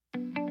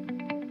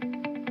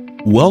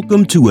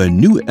Welcome to a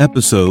new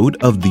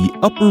episode of the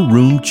Upper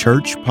Room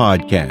Church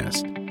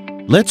Podcast.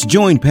 Let's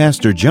join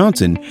Pastor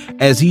Johnson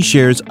as he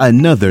shares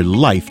another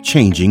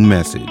life-changing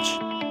message.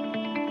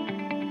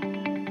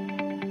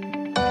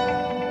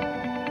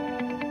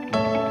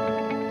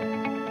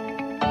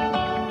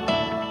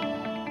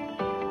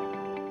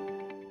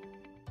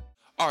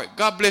 All right,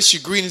 God bless you.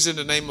 Greetings in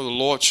the name of the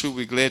Lord.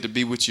 Truly glad to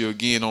be with you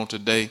again on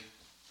today.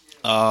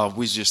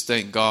 We just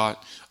thank God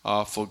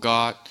for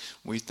God.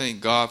 We thank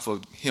God for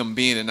Him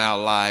being in our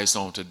lives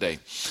on today.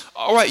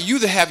 All right, you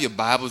that have your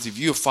Bibles, if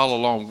you'll follow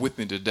along with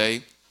me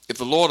today, if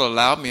the Lord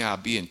allowed me, I'll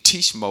be in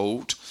teach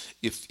mode.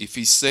 If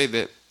He say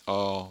that,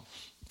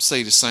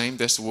 say the same.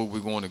 That's where we're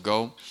going to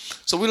go.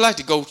 So we'd like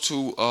to go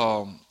to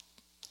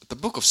the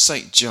book of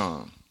St.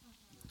 John.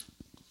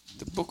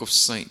 The book of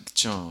St.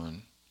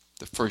 John,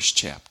 the first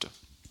chapter.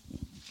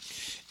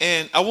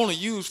 And I want to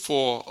use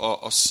for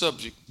a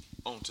subject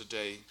on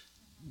today.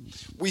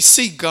 We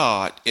see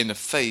God in the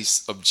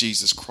face of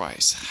Jesus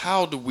Christ.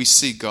 How do we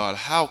see God?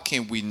 How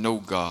can we know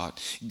God?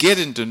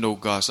 Getting to know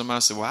God.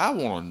 Somebody said, well, I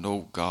want to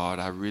know God.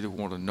 I really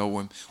want to know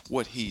Him,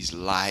 what He's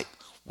like,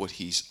 what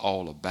He's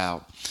all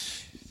about.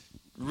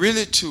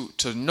 Really,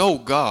 to know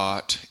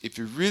God, if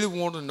you really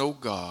want to know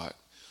God,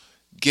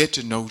 get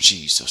to know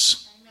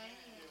Jesus.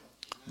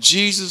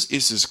 Jesus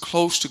is as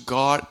close to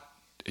God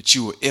that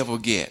you will ever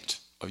get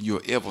or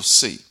you'll ever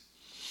see.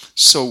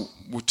 So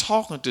we're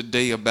talking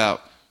today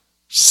about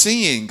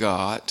seeing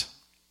God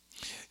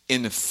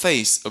in the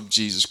face of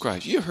Jesus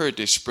Christ. You heard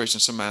the expression,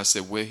 somebody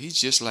said, well, he's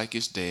just like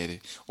his daddy,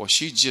 or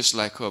she's just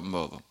like her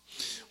mother.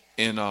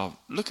 And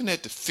looking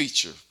at the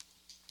feature,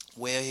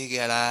 well, he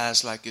got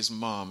eyes like his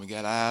mom, he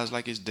got eyes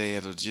like his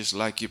dad, or just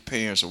like your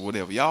parents, or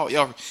whatever.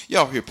 Y'all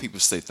hear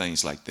people say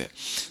things like that.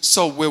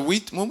 So when we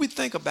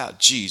think about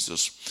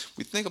Jesus,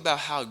 we think about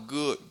how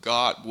good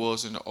God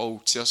was in the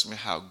Old Testament,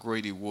 how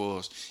great He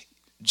was.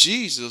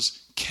 Jesus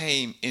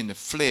came in the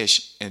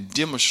flesh and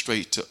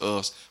demonstrate to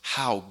us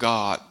how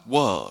God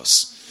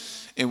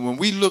was. And when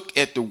we look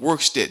at the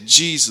works that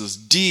Jesus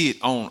did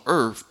on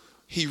earth,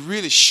 He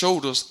really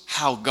showed us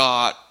how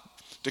God,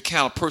 the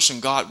kind of person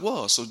God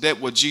was. So that's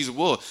what Jesus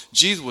was.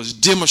 Jesus was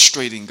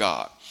demonstrating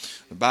God.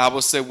 The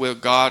Bible said, well,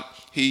 God,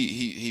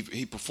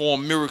 he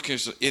performed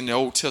miracles in the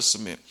Old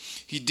Testament.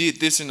 He did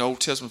this in the Old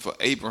Testament for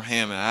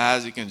Abraham and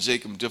Isaac and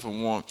Jacob, different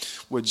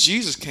ones. Well,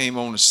 Jesus came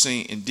on the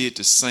scene and did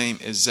the same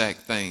exact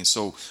thing.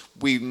 So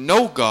we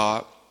know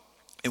God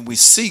and we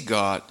see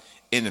God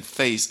in the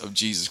face of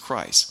Jesus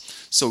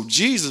Christ. So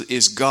Jesus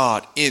is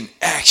God in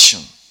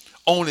action,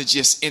 only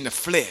just in the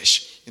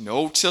flesh. In the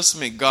Old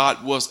Testament,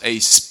 God was a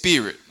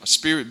spirit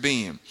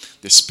being.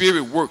 The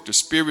spirit worked, the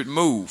spirit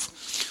moved.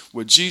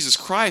 Well, Jesus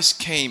Christ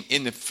came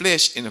in the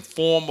flesh in the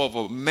form of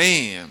a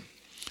man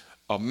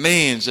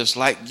just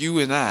like you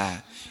and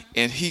I,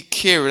 and He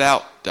carried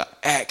out the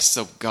acts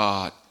of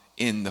God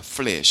in the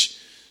flesh.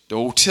 The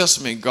Old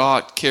Testament,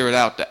 God carried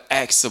out the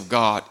acts of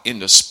God in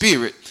the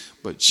spirit,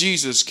 but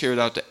Jesus carried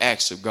out the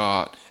acts of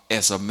God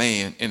as a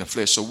man in the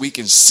flesh. So we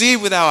can see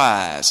it with our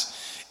eyes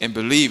and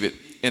believe it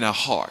in our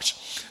hearts.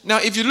 Now,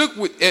 if you look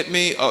with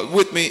me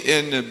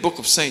in the book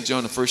of St.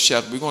 John, the first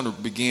chapter, we're going to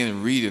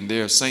begin reading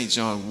there. St.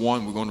 John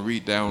 1, we're going to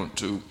read down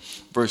to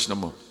verse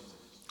number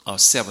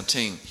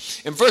 17.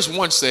 And verse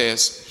 1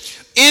 says,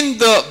 in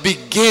the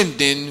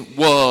beginning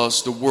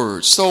was the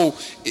Word. So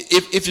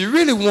if you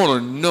really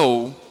want to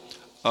know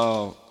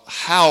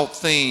how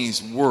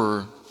things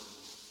were,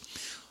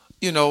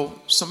 you know,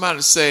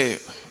 somebody say,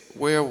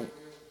 well,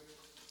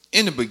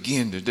 in the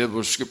beginning, that's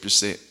what Scripture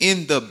said.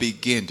 In the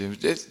beginning.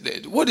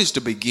 What is the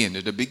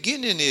beginning? The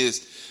beginning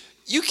is,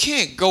 you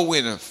can't go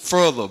any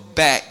further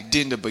back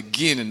than the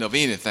beginning of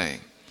anything.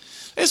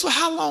 That's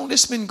how long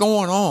this been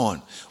going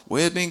on.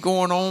 Well, it's been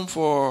going on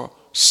for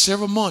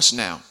several months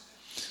now.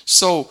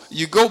 So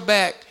you go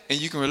back and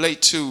you can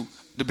relate to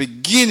the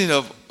beginning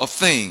of a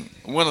thing,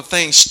 when a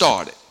thing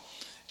started.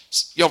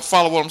 Y'all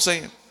follow what I'm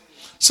saying?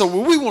 So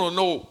what we want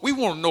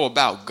to know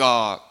about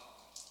God.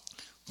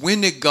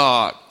 When did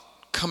God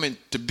come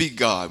into be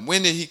God?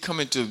 When did He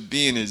come into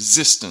be in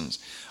existence?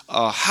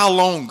 How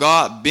long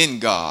God been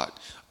God?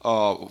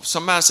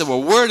 Somebody said,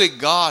 well, where did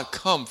God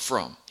come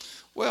from?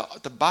 Well,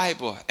 the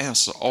Bible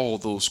answers all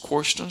those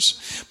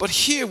questions. But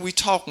here we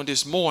talking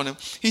this morning,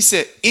 He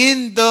said,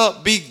 in the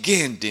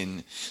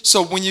beginning.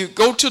 So when you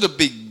go to the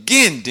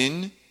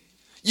beginning,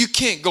 you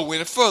can't go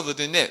any further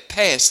than that,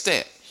 past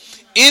that.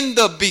 In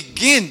the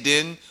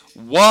beginning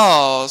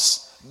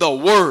was the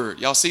Word.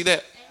 Y'all see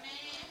that?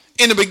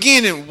 In the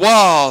beginning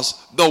was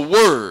the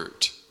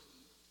Word.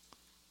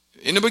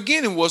 In the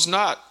beginning was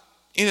not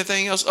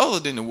anything else other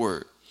than the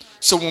Word.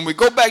 So when we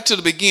go back to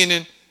the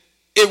beginning,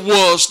 it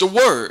was the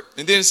Word.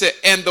 And then it said,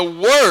 and the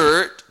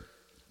Word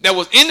that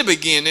was in the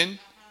beginning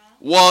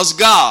was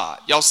God.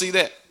 Y'all see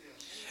that?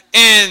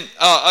 And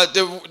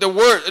the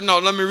Word, no,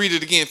 let me read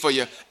it again for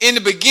you. In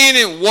the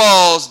beginning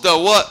was the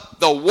what?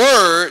 The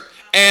Word,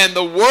 and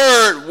the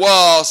Word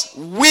was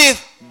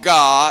with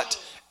God,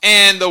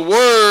 and the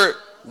Word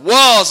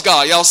was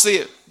God. Y'all see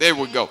it? There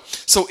we go.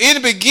 So in the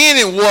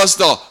beginning was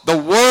the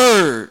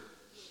Word.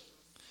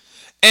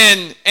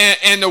 And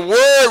the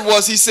word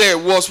was, he said,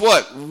 was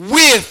what?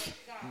 With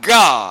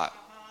God.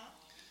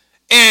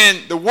 And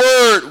the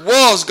word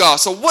was God.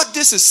 So what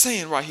this is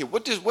saying right here,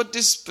 what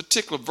this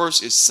particular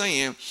verse is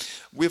saying,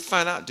 we'll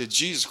find out that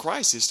Jesus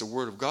Christ is the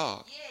word of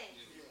God.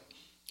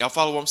 Y'all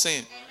follow what I'm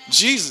saying?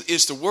 Jesus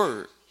is the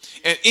word.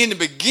 And in the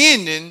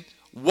beginning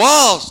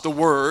was the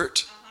word.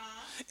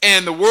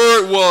 And the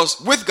word was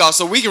with God.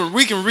 So we can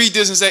read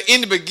this and say,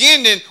 in the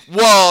beginning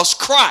was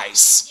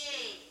Christ.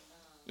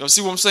 You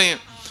see what I'm saying?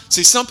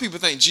 See, some people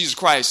think Jesus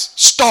Christ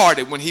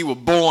started when he was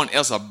born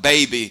as a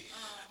baby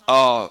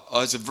by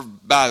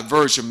the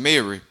Virgin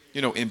Mary,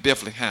 in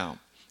Bethlehem.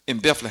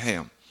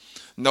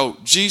 No,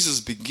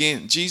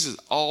 Jesus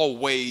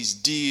always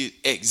did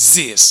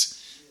exist.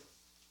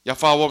 Y'all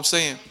follow what I'm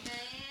saying?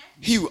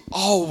 He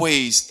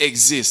always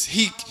exists.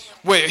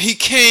 We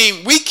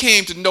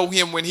came to know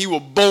him when he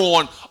was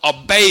born a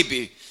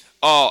baby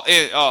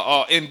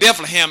in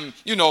Bethlehem,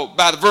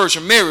 by the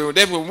Virgin Mary.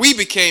 That's when we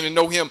became to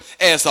know him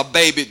as a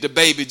baby, the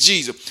baby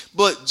Jesus.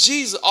 But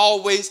Jesus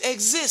always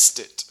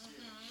existed.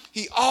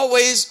 He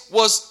always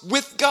was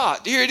with God.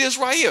 Here it is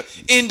right here.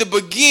 In the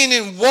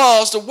beginning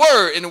was the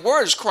Word, and the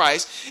Word is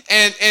Christ,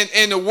 and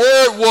the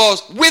Word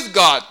was with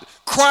God.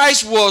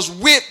 Christ was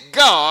with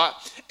God,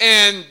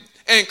 and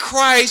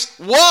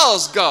Christ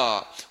was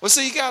God. Well,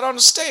 see, you got to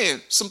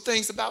understand some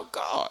things about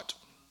God.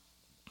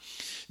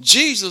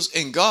 Jesus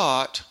and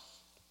God,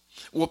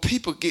 well,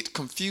 people get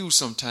confused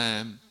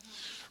sometimes.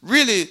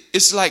 Really,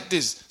 it's like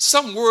this.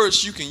 Some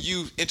words you can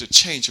use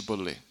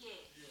interchangeably.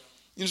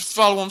 You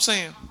follow what I'm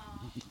saying?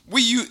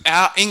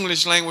 Our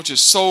English language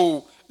is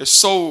so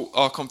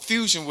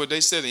confusion where they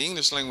say the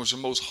English language is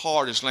the most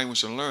hardest language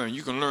to learn.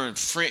 You can learn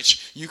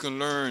French, you can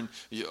learn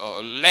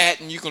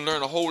Latin, you can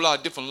learn a whole lot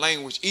of different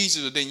language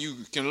easier than you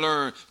can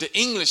learn the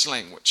English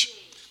language,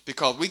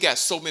 because we got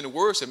so many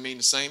words that mean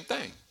the same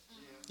thing.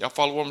 Y'all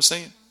follow what I'm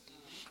saying?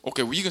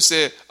 Okay, well, you can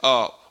say,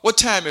 what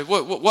time is,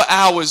 what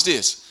hour is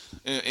this?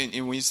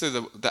 And when you say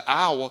the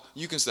hour,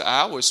 you can say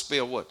hour is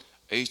spelled what?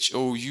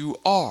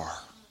 H-O-U-R.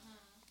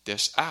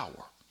 That's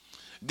hour.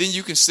 Then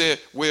you can say,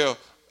 well,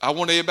 I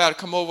want everybody to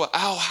come over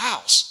our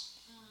house.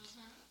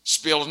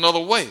 Spelled another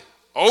way.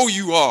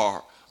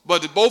 O-U-R.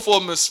 But both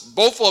of them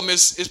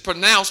is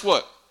pronounced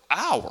what?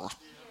 Our.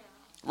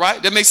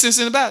 Right? That makes sense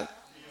in about it?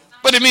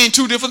 But it means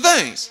two different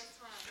things.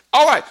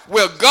 All right.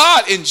 Well,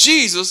 God and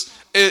Jesus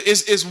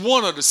is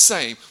one of the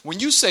same. When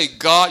you say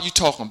God, you're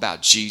talking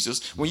about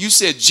Jesus. When you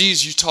say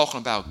Jesus, you're talking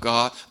about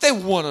God. They're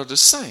one of the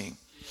same.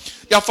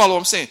 Y'all follow what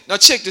I'm saying? Now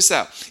check this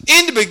out.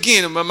 In the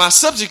beginning, my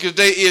subject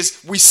today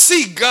is we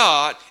see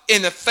God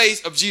in the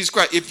face of Jesus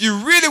Christ. If you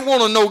really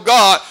want to know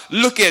God,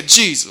 look at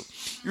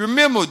Jesus. You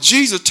remember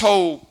Jesus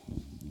told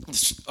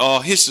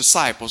his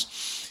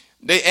disciples,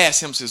 they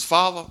asked him, says,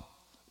 Father,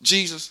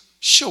 Jesus,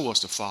 show us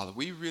the Father.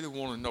 We really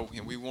want to know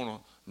him. We want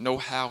to know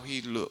how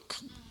he look.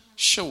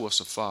 Show us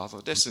the Father.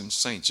 That's in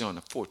St. John,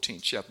 the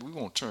 14th chapter. We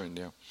won't turn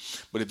there.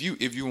 But if you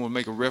want to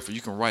make a reference,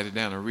 you can write it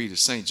down and read it.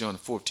 St. John, the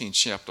 14th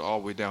chapter, all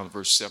the way down to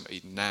verse 7,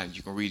 8, and 9.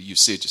 You can read it. You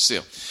see it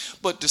yourself.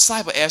 But the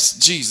disciple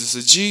asked Jesus,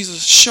 said,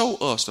 Jesus, show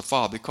us the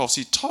Father, because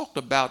he talked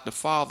about the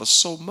Father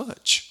so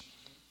much.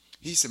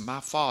 He said, my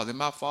Father, in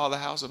my Father's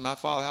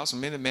house,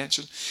 many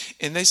mansions.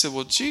 And they said,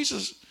 well,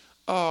 Jesus,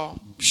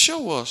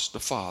 show us the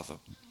Father,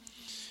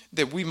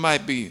 that we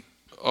might be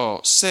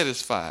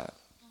satisfied.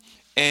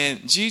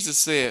 And Jesus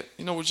said,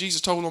 you know what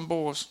Jesus told them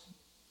boys?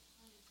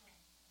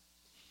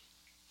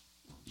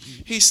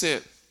 He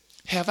said,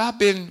 have I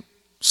been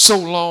so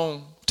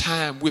long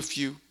time with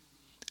you,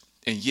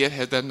 and yet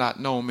have they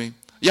not known me?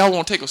 Y'all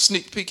want to take a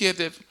sneak peek at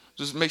that?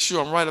 Just make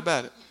sure I'm right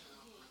about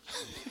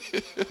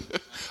it.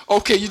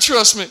 Okay, you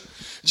trust me?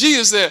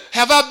 Jesus said,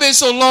 have I been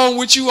so long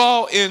with you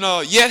all,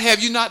 and yet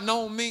have you not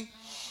known me?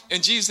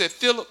 And Jesus said,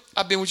 Philip,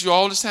 I've been with you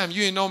all this time.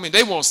 You ain't know me.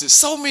 They want to see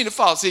so many to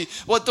follow. See,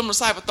 what the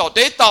disciples thought.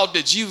 They thought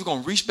that Jesus was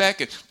going to reach back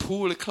and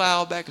pull the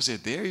cloud back and say,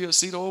 there you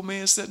see the old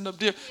man sitting up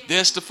there.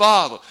 That's the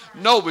Father.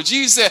 No, but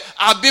Jesus said,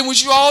 I've been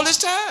with you all this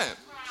time.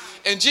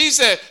 And Jesus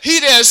said,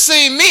 he that has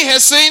seen me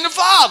has seen the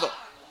Father.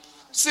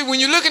 See, when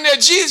you're looking at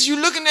Jesus,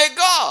 you're looking at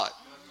God.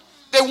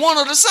 They're one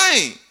of the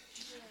same.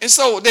 And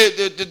so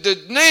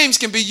the names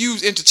can be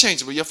used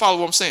interchangeably. You follow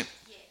what I'm saying?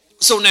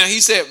 So now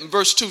he said,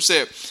 verse 2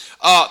 said,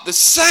 the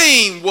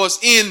same was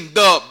in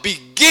the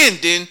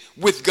beginning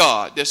with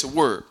God. That's a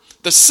word.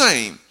 The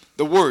same,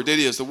 the word, that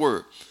is the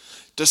word.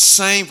 The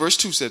same, verse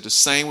 2 said, the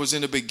same was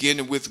in the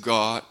beginning with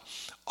God.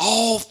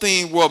 All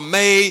things were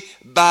made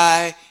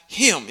by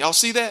him. Y'all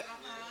see that?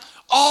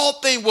 All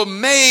things were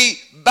made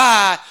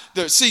by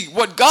see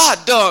what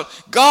God done.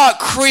 God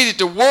created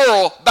the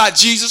world by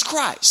Jesus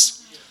Christ.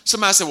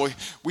 Somebody said, well,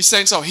 we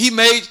saying so. He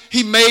made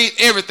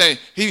everything.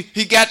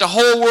 He got the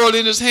whole world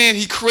in his hand.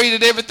 He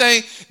created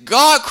everything.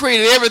 God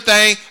created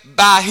everything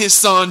by his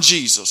son,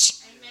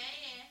 Jesus. Amen.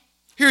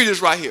 Here it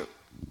is right here.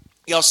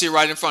 Y'all see it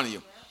right in front of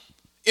you.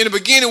 In the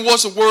beginning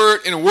was the word,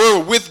 and the word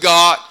was with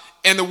God,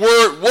 and the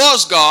word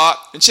was God.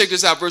 And check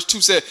this out. Verse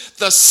 2 said,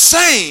 the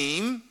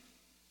same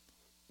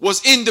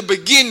was in the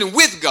beginning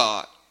with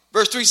God.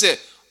 Verse 3 said,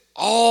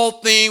 all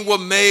things were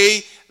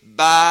made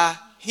by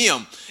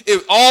him.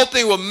 If all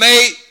things were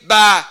made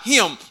by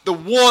him, the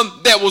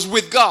one that was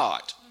with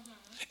God.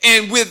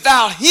 And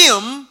without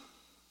him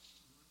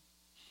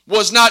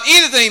was not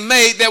anything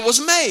made that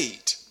was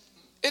made.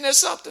 Isn't that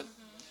something?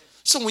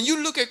 So when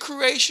you look at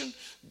creation,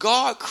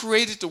 God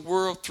created the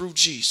world through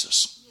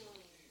Jesus.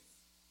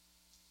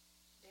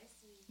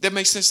 That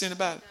makes sense to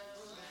anybody?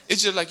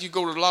 It's just like you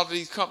go to a lot of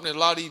these companies, a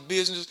lot of these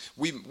businesses,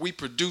 we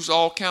produce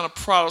all kind of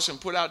products and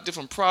put out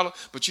different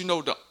products, but you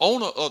know the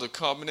owner of the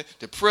company,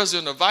 the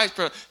president or vice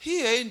president,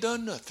 he ain't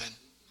done nothing.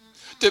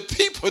 The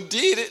people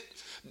did it.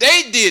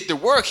 They did the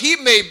work. He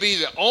may be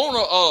the owner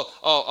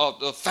of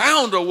the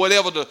founder or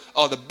whatever,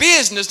 the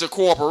business, the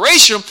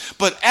corporation,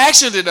 but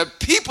actually the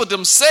people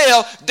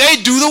themselves, they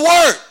do the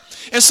work.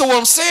 And so what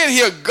I'm saying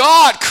here,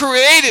 God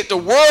created the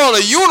world,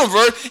 the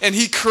universe, and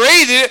he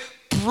created it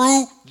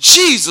through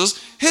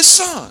Jesus, his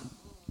son.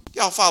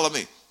 Y'all follow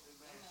me?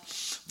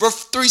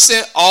 Verse 3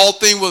 said, all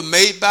things were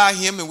made by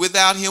him, and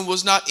without him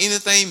was not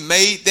anything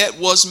made that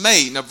was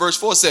made. Now verse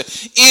 4 said,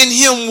 in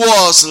him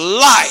was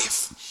life.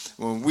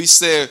 When we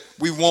said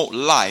we want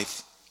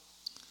life,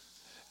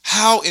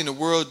 how in the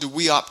world do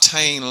we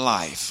obtain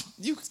life?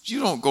 You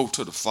don't go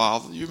to the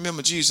Father. You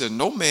remember Jesus said,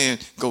 no man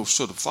goes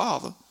to the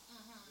Father,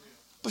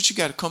 but you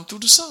got to come through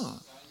the Son.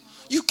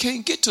 You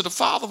can't get to the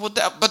Father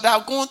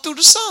without going through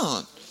the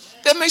Son.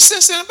 That makes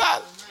sense to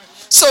anybody?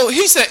 So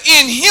he said,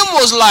 in him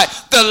was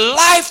life, the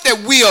life that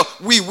we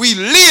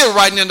live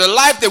right now, the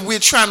life that we're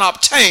trying to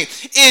obtain.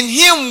 In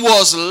him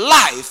was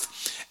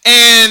life,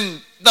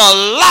 and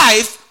the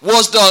life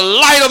was the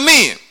light of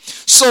men.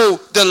 So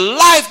the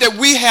life that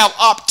we have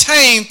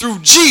obtained through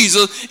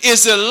Jesus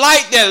is the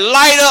light that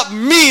light up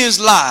men's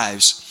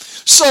lives.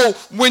 So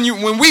when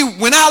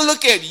I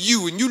look at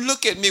you and you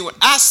look at me, when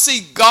I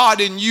see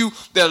God in you,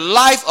 the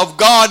life of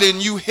God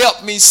in you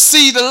help me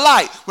see the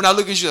light. When I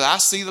look at you, I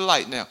see the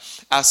light now.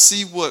 I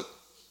see what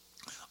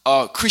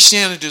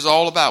Christianity is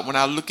all about. When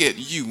I look at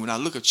you, when I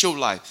look at your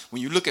life,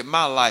 when you look at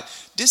my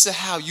life, this is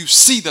how you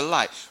see the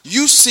light.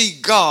 You see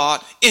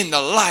God in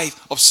the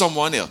life of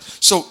someone else.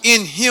 So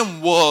in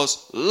him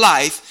was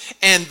life,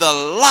 and the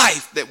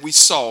life that we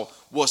saw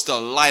was the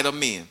light of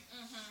men.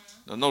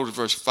 Now notice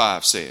verse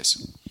 5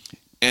 says,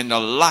 and the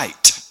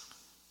light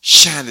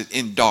shined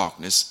in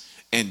darkness,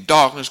 and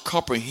darkness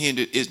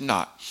comprehended it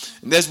not.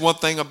 And that's one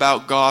thing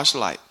about God's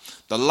light.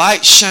 The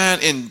light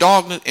shined in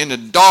darkness, and the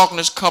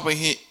darkness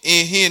comprehended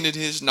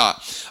it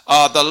not.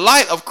 The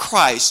light of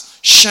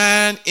Christ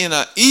shined in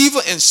an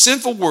evil and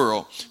sinful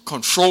world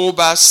controlled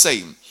by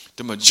Satan.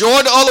 The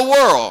majority of the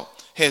world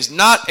has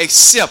not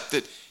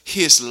accepted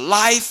his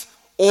life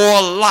or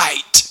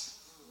light.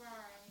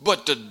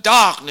 But the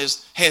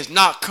darkness has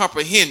not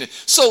comprehended.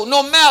 So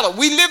no matter,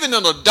 we living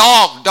in a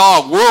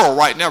dark world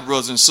right now,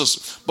 brothers and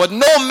sisters. But no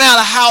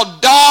matter how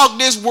dark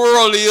this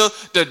world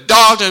is, the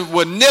darkness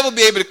will never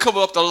be able to cover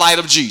up the light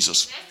of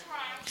Jesus.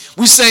 That's right.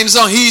 We sing the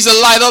song, he's the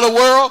light of the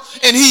world,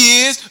 and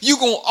he is. You're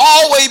going to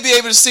always be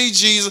able to see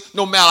Jesus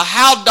no matter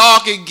how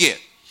dark it gets.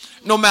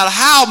 No matter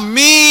how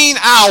mean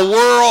our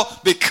world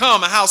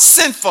become and how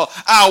sinful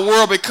our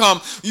world become,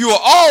 you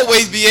will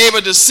always be able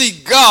to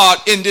see God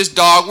in this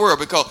dark world,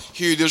 because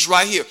here it is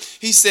right here.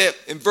 He said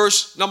in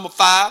verse number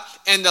 5,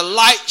 and the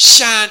light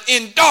shine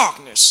in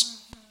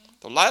darkness.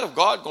 The light of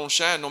God going to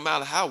shine no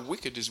matter how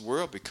wicked this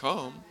world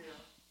become.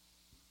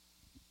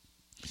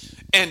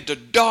 And the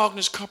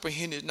darkness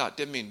comprehended not.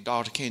 That means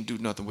darkness can't do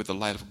nothing with the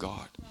light of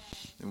God.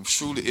 And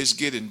truly it's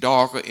getting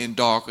darker and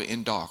darker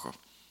and darker.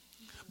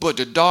 But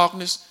the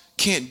darkness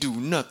can't do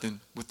nothing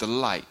with the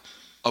light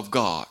of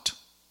God.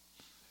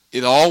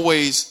 It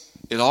always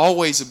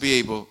will be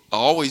able,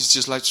 always,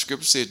 just like the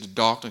scripture said, the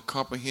darkness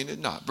comprehended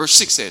not. Verse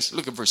 6 says,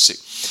 look at verse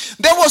 6.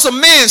 There was a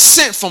man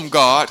sent from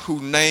God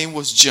whose name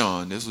was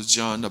John. This was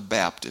John the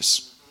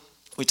Baptist.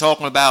 We're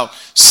talking about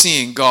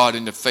seeing God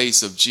in the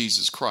face of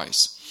Jesus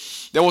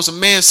Christ. There was a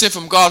man sent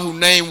from God whose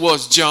name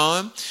was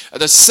John.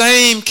 The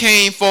same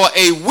came for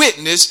a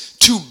witness,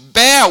 to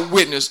bear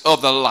witness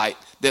of the light,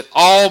 that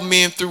all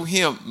men through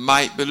him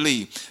might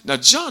believe. Now,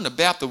 John the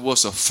Baptist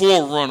was a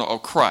forerunner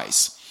of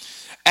Christ.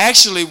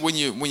 Actually, when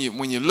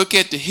you look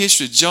at the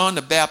history, John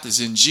the Baptist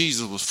and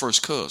Jesus was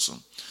first cousin.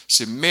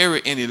 See,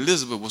 Mary and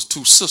Elizabeth was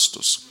two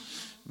sisters.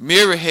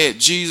 Mary had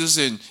Jesus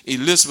and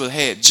Elizabeth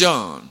had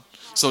John.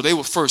 So they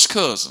were first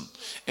cousin.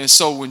 And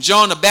so when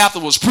John the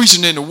Baptist was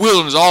preaching in the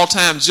wilderness, all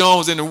time John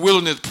was in the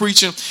wilderness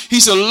preaching, he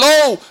said,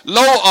 lo,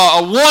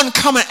 one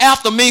coming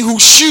after me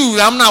whose shoes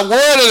I'm not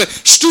worthy to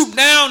stoop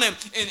down and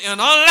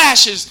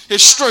unlash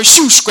his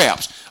shoe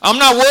scraps. I'm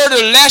not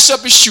worthy to lash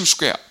up his shoe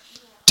scrap,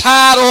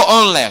 tie it or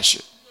unlash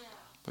it.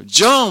 But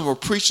John was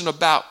preaching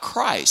about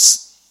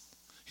Christ.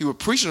 He was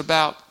preaching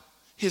about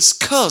his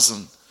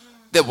cousin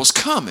that was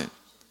coming.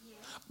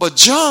 But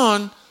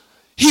John,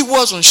 he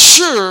wasn't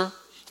sure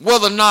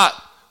whether or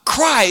not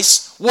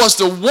Christ was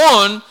the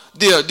one,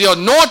 the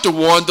anointed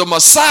one, the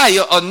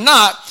Messiah, or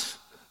not,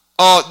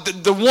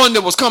 the one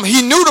that was coming.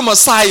 He knew the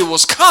Messiah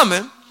was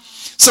coming.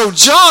 So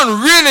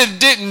John really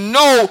didn't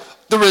know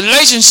the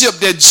relationship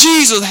that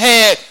Jesus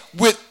had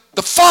with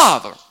the Father.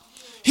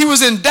 He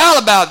was in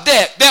doubt about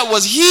that. That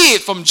was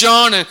hid from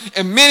John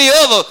and many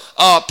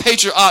other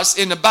patriarchs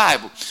in the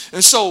Bible.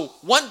 And so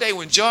one day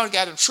when John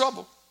got in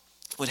trouble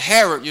with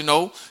Herod,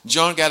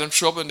 John got in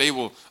trouble, and they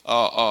were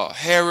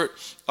Herod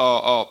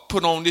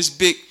put on this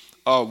big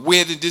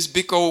wedding, this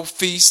big old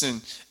feast,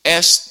 and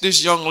asked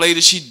this young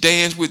lady. She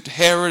danced with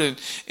Herod,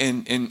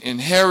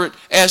 and Herod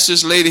asked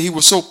this lady. He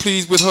was so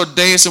pleased with her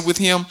dancing with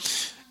him.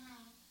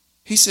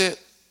 He said,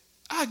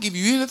 "I'll give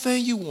you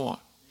anything you want.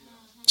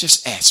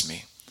 Just ask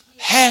me.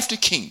 Half the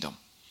kingdom."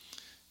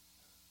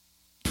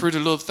 Pretty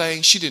little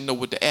thing. She didn't know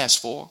what to ask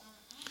for.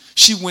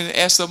 She went and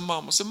asked her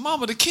mama. Said,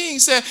 "Mama, the king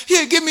said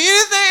he'll give me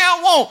anything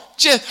I want.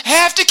 Just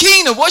half the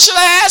kingdom. What should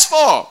I ask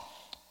for?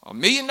 $1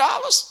 million?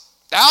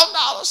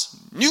 $1,000?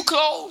 New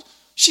clothes?"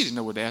 She didn't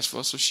know what to ask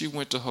for, so she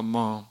went to her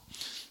mom.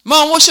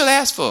 "Mom, what should I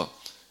ask for?"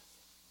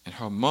 And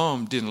her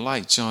mom didn't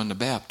like John the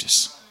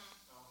Baptist.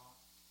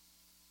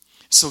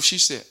 So she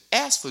said,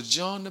 "Ask for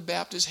John the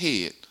Baptist's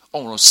head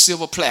on a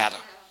silver platter."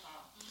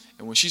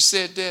 And when she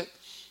said that,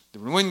 the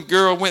one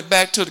girl went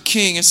back to the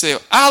king and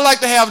said, "I'd like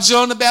to have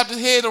John the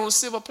Baptist's head on a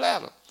silver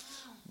platter."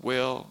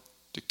 Well,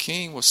 the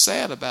king was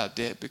sad about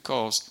that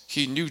because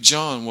he knew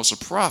John was a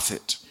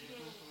prophet.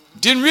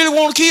 Didn't really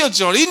want to kill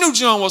John. He knew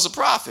John was a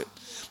prophet.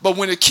 But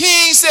when the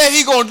king said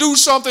he's going to do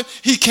something,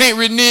 he can't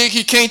renege.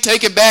 He can't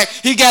take it back.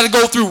 He got to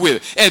go through with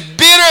it. And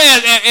bitter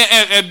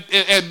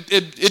and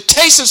it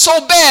tasted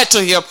so bad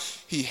to him,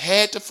 he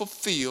had to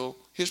fulfill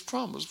his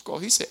promise.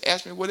 Because he said,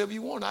 "Ask me whatever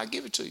you want, I'll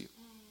give it to you."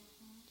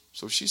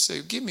 So she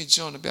said, "Give me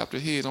John the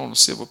Baptist's head on a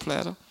silver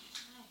platter."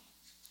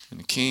 And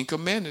the king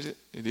commanded it.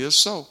 It is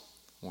so.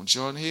 I want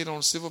John's head on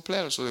a silver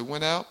platter. So they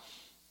went out,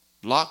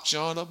 locked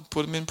John up, and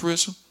put him in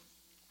prison.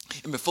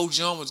 And before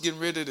John was getting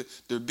ready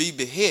to be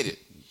beheaded,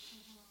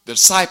 the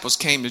disciples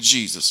came to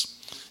Jesus.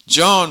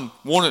 John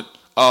wanted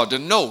to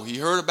know. He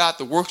heard about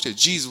the work that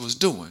Jesus was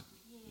doing.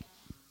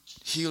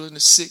 Healing the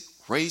sick,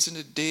 raising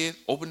the dead,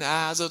 opening the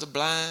eyes of the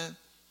blind.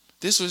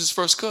 This was his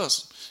first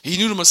cousin. He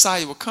knew the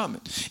Messiah was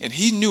coming. And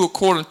he knew,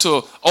 according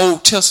to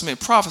Old Testament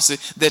prophecy,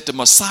 that the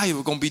Messiah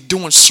was going to be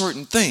doing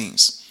certain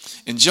things.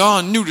 And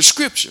John knew the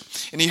scripture.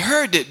 And he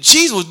heard that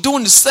Jesus was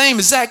doing the same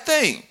exact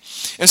thing.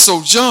 And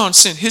so John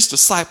sent his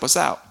disciples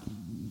out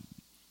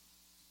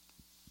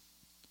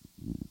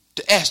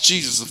to ask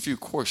Jesus a few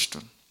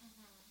questions.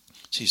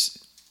 She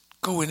said,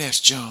 "Go and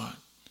ask John,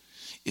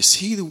 is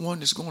he the one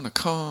that's going to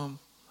come,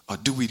 or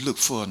do we look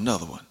for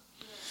another one?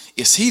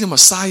 Is he the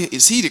Messiah?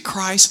 Is he the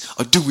Christ,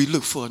 or do we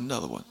look for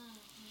another one?"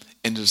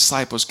 And the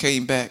disciples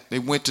came back. They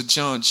went to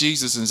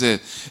Jesus and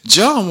said,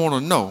 "John want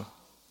to know,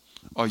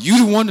 are you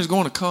the one that's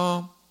going to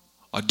come,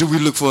 or do we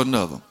look for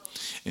another?"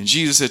 And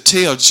Jesus said,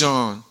 "Tell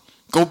John,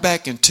 go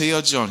back and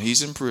tell John,"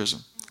 he's in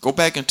prison. "Go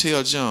back and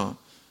tell John,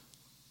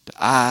 the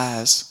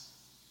eyes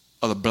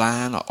of the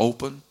blind are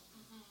open,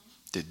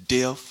 the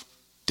deaf,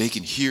 they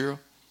can hear,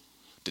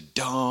 the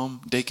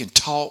dumb, they can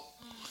talk,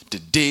 the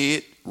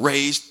dead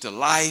raised to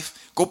life.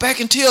 Go back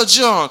and tell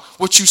John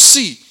what you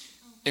see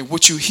and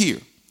what you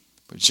hear."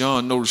 But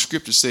John knew the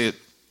scripture said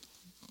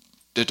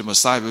that the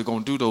Messiah was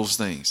going to do those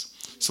things.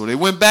 So they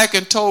went back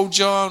and told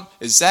John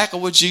exactly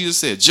what Jesus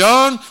said.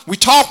 "John, we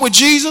talked with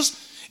Jesus,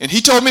 and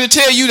he told me to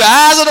tell you the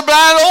eyes of the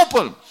blind are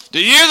open, the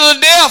ears of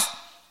the deaf,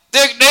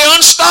 they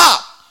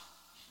unstopped.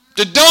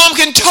 The dumb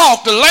can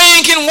talk, the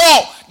lame can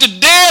walk, the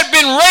dead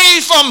been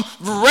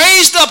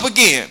raised up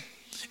again.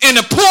 And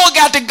the poor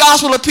got the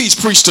gospel of peace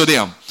preached to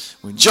them."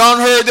 When John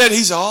heard that,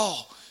 he said,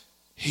 "Oh,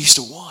 he's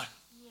the one."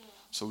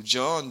 So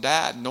John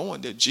died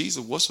knowing that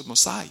Jesus was the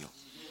Messiah.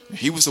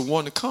 He was the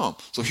one to come.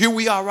 So here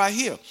we are right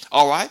here.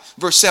 All right.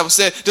 Verse 7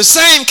 said, "The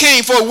same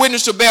came for a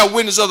witness to bear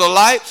witness of the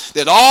light,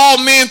 that all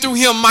men through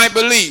him might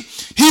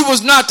believe. He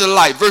was not the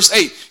light." Verse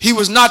 8, "He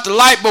was not the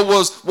light, but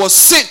was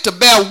sent to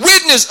bear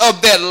witness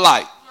of that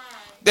light.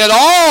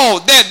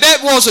 That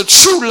was a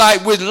true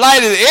light, which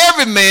lighted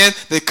every man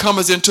that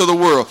cometh into the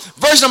world."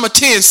 Verse number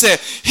 10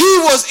 said, "He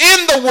was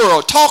in the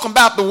world," talking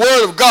about the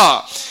word of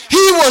God.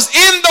 "He was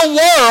in the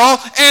world,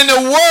 and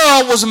the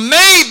world was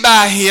made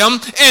by him,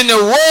 and the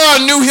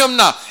world knew him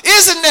not."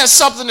 Isn't that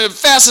something that's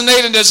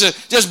fascinating, that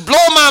just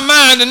blow my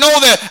mind to know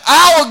that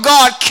our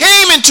God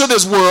came into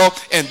this world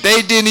and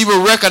they didn't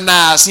even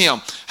recognize him?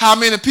 How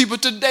many people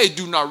today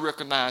do not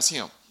recognize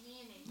him?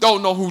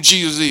 Don't know who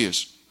Jesus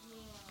is.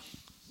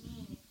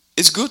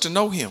 It's good to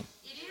know him.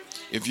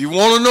 If you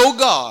want to know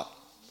God,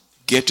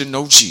 get to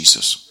know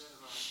Jesus.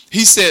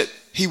 He said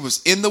he was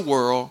in the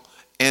world,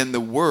 and the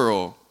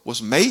world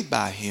was made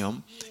by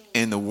him,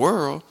 and the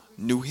world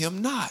knew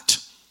him not.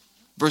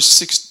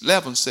 Verse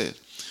 11 said,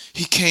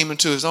 "He came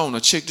into his own." Now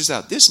check this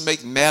out. This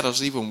makes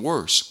matters even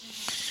worse.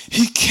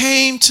 "He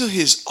came to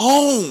his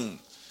own,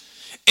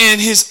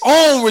 and his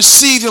own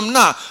received him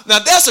not." Now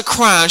that's a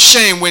crying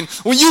shame when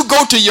you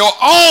go to your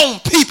own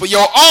people,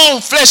 your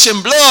own flesh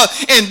and blood,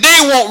 and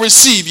they won't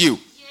receive you.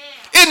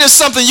 Yeah. Isn't it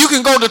something? You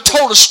can go to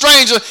total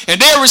stranger and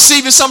they'll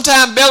receive you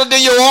sometimes better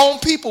than your own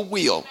people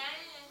will.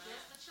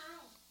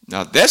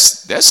 Now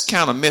that's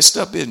kind of messed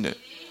up, isn't it?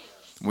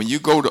 When you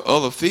go to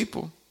other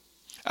people,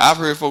 I've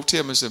heard folks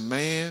tell me, say,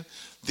 "Man,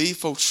 these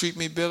folks treat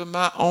me better than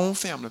my own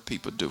family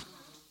people do.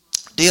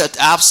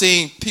 I've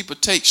seen people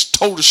take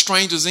total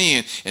strangers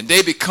in, and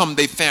they become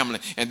their family,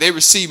 and they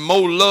receive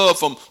more love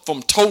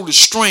from total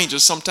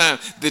strangers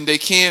sometimes than they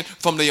can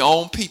from their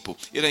own people.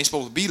 It ain't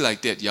supposed to be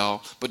like that,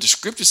 y'all. But the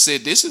scripture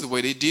said this is the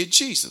way they did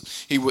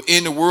Jesus. He was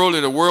in the world,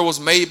 and the world was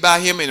made by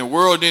him, and the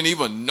world didn't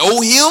even know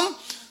him.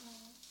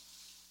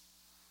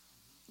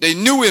 They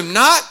knew him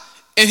not,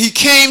 and he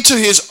came to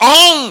his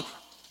own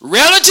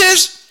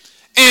relatives,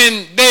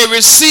 and they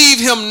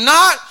received him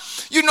not.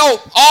 You know,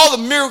 all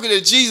the miracles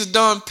that Jesus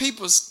done,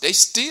 people,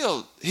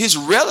 his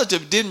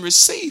relative didn't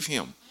receive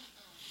him.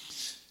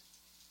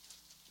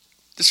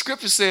 The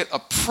scripture said a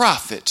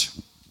prophet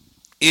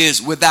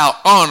is without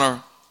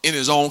honor in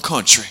his own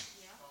country.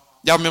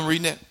 Y'all remember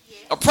reading that?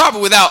 A prophet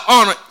without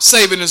honor,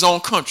 save in his own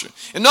country.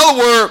 In other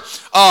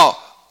words,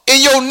 in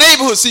your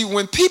neighborhood, see,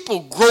 when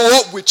people grow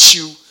up with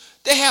you,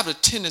 they have a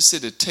tendency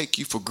to take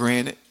you for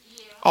granted.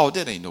 Oh,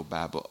 that ain't no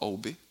Bible,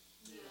 Obi.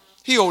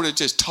 He over there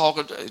just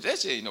talking. That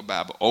just ain't no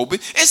Bible, Obi.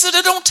 And so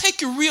they don't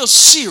take you real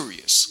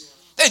serious.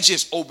 They're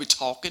just Obi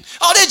talking.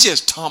 Oh, they're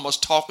just Thomas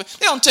talking.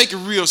 They don't take it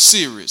real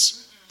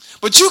serious.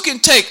 But you can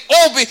take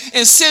Obi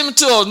and send him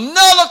to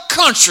another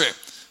country.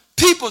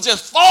 People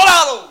just fall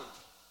out over it.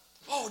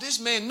 Oh, this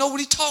man know what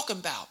he's talking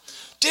about.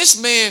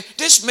 This man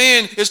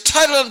is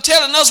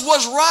telling us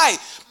what's right.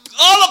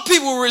 Other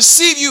people will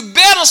receive you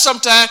better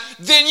sometimes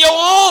than your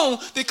own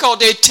because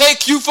they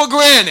take you for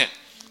granted.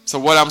 So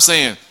what I'm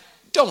saying,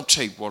 don't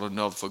take one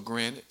another for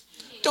granted.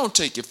 Don't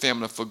take your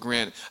family for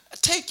granted.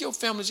 Take your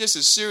family just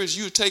as serious as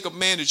you take a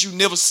man that you've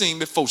never seen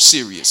before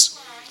serious.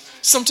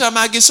 Sometimes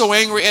I get so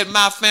angry at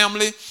my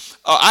family.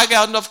 I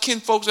got enough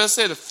kin folks that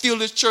say to fill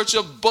this church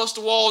up, bust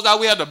the walls out.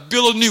 We have to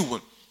build a new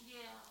one.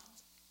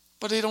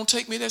 But they don't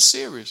take me that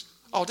serious.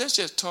 Oh, that's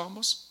just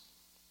Thomas.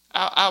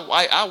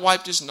 I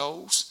wiped his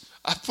nose.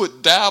 I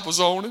put dabbers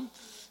on him.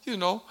 You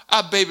know,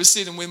 I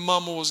babysit him when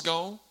mama was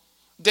gone.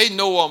 They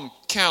know I'm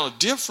kind of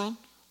different.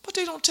 But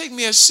they don't take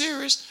me as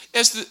serious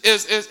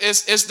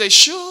as they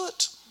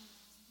should.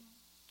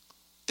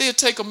 They'll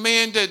take a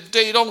man that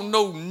they don't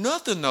know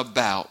nothing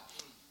about.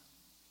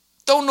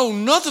 Don't know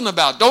nothing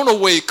about. Don't know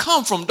where he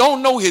come from.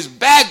 Don't know his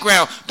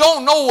background.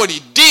 Don't know what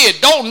he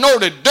did. Don't know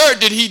the dirt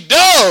that he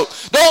dug.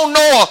 Don't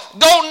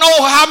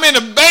know how many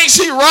banks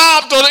he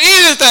robbed or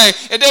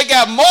anything. And they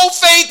got more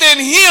faith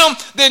in him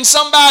than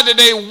somebody that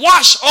they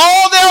watched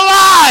all their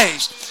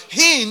lives.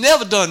 He ain't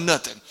never done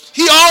nothing.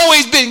 He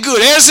always been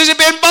good ever since he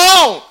been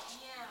born.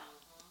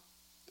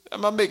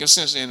 Am I making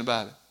sense to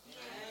anybody?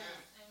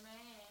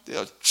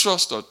 They'll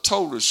trust a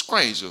total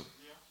stranger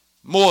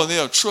more than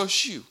they'll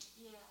trust you.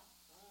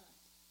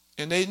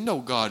 And they know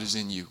God is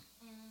in you.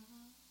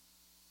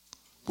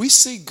 We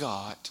see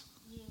God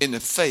in the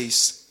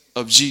face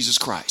of Jesus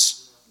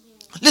Christ.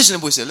 Listen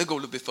to what he said. Let's go a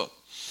little bit further.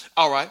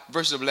 All right.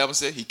 Verse 11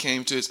 said he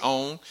came to his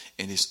own,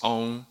 and his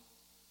own,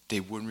 they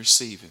wouldn't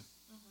receive him.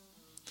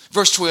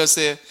 Verse 12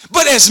 said,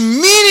 but as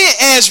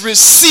many as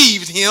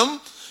received him,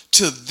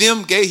 to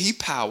them gave he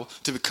power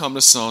to become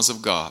the sons of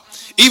God,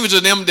 even to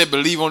them that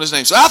believe on his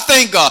name. So I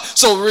thank God.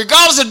 So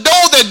regardless of those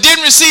that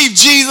didn't receive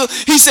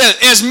Jesus, he said,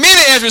 as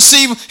many as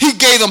received him, he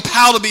gave them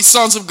power to be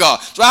sons of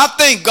God. So I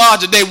thank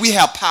God today we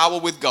have power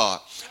with God.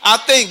 I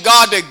thank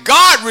God that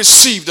God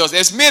received us.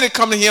 As many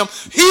come to him,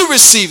 he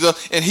received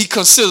us, and he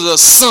considers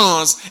us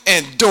sons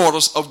and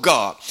daughters of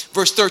God.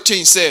 Verse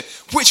 13 said,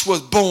 which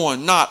was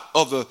born not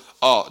of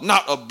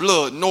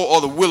blood, nor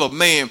of the will of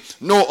man,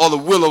 nor of the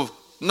will of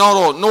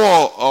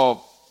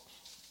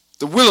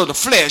the will of the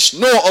flesh,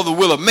 nor of the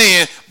will of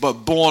man, but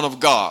born of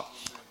God.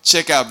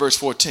 Check out verse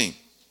 14.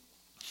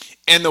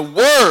 And the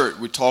word,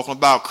 we're talking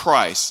about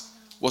Christ,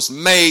 was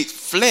made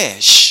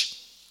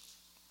flesh.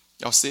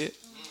 Y'all see it?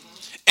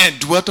 And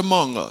dwelt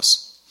among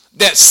us.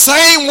 That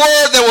same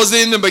word that was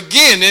in the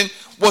beginning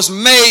was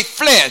made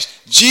flesh.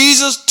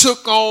 Jesus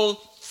took on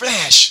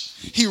flesh.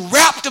 He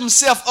wrapped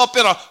himself up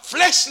in a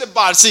fleshly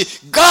body.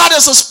 See, God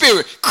is a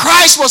spirit.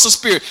 Christ was a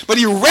spirit. But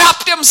he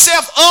wrapped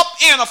himself up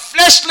in a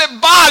fleshly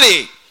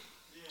body.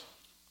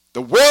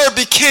 The word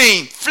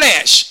became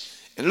flesh.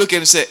 And look at it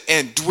and said,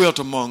 and dwelt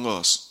among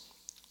us.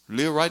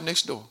 Live right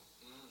next door.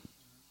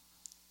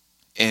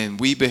 And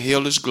we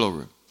beheld his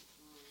glory.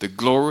 The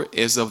glory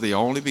is of the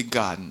only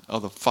begotten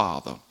of the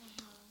Father,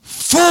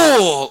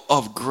 full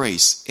of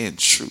grace and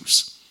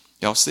truth.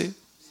 Y'all see it?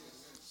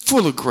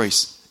 Full of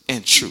grace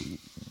and truth.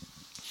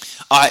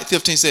 All right,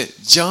 15 said,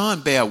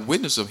 John bare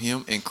witness of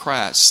him and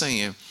cried,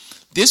 saying,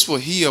 this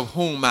was he of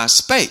whom I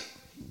spake.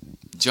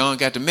 John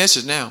got the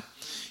message now.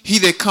 He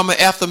that cometh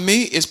after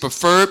me is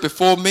preferred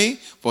before me,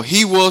 for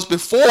he was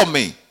before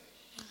me.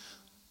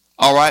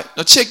 All right,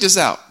 now check this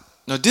out.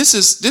 Now this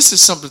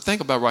is something to think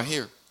about right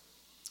here.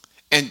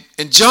 And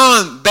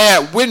John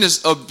bare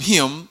witness of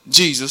him,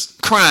 Jesus,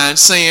 crying,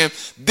 saying,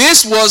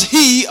 this was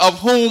he of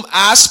whom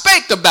I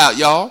spake about,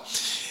 y'all.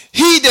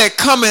 He that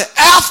cometh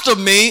after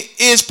me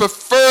is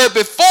preferred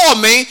before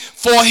me,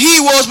 for he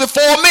was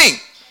before me. Amen.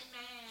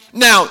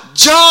 Now,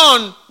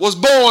 John was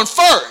born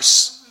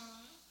first,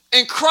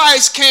 and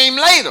Christ came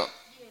later.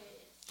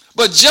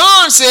 But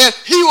John said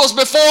he was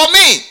before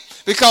me,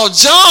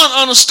 because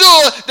John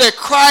understood that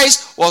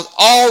Christ was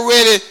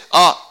already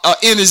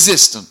in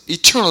existence,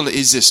 eternally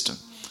existent.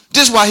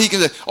 This is why he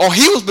can say, oh,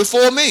 he was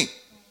before me.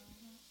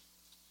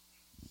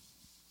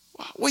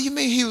 What do you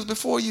mean he was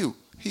before you?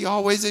 He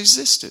always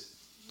existed.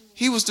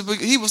 He was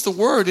the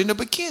Word in the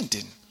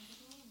beginning.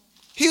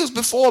 He was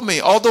before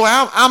me. Although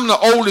I'm the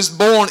oldest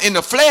born in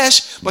the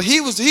flesh, but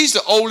he's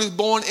the oldest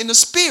born in the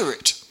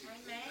spirit.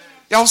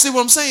 Y'all see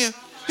what I'm saying?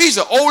 He's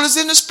the oldest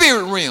in the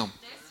spirit realm.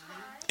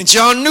 And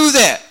John knew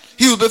that.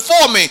 He was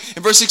before me.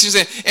 In verse 16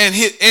 said,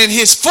 and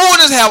his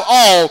fullness have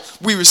all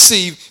we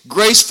received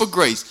grace for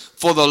grace.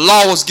 For the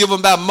law was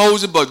given by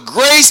Moses, but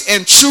grace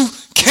and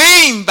truth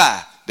came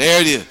by. There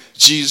it is,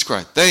 Jesus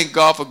Christ. Thank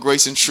God for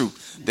grace and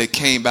truth that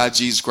came by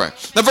Jesus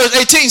Christ. Now verse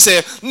 18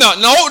 said, no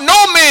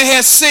man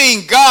has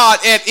seen God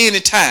at any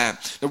time.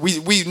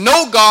 We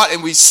know God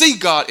and we see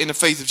God in the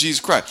face of Jesus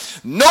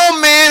Christ. No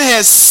man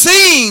has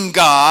seen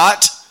God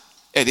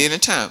at any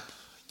time.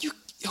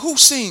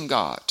 Who's seen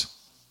God?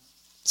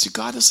 See,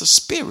 God is a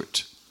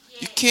spirit.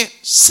 You can't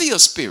see a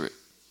spirit.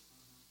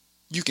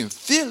 You can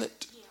feel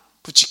it,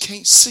 but you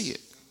can't see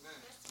it.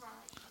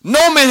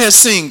 No man has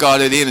seen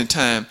God at any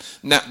time.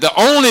 Now, the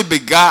only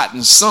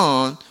begotten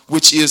Son,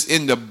 which is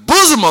in the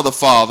bosom of the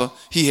Father,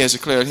 he has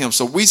declared him.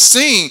 So we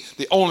seen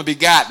the only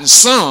begotten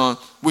Son,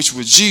 which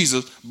was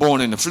Jesus, born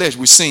in the flesh.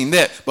 We seen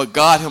that. But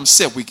God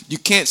himself, you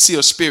can't see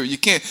a spirit. You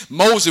can't.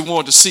 Moses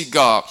wanted to see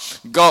God.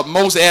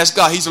 Moses asked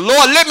God, he said,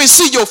 Lord, let me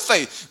see your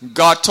face.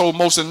 God told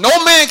Moses,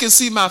 no man can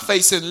see my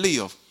face and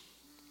live.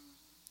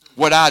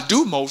 What I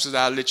do, Moses,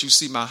 I'll let you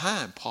see my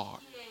hind part.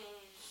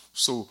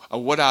 So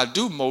what I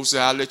do, Moses,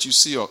 I'll let you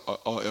see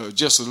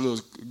just a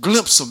little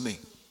glimpse of me.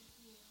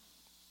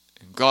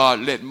 And God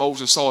let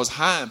Moses saw his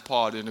hind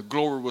part, and the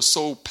glory was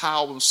so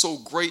powerful and so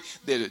great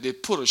that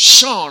it put a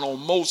shine on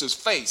Moses'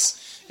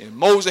 face. And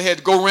Moses had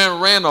to go around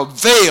and ran a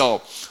veil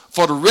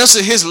for the rest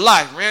of his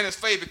life, ran his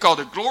face, because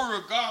the glory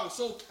of God was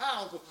so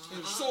powerful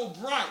and so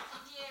bright.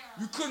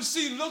 You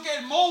couldn't look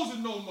at Moses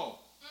no more.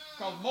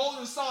 Because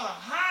Moses saw the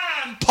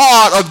hind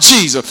part of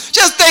Jesus.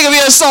 Just think if he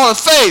had saw the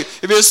face.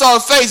 If he had saw the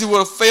face, he would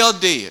have fell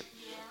dead.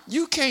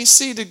 You can't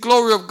see the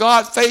glory of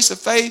God face to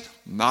face.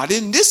 Not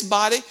in this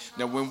body.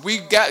 Now when we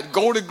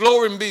go to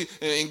glory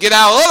and get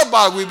our other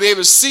body, we'll be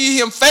able to see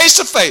him face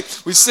to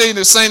face. We sing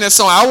that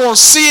song. I want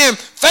to see him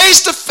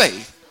face to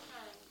face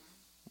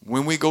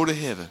when we go to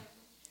heaven.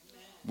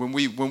 When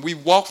we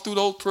walk through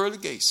those pearly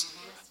gates,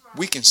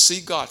 we can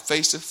see God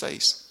face to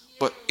face.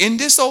 But in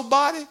this old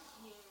body,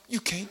 you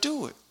can't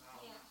do it.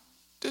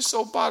 This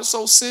old body is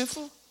so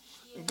sinful.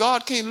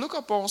 God can't look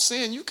up on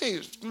sin. You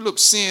can't look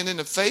sin in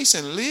the face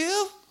and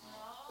live.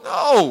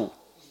 No.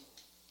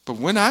 But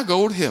when I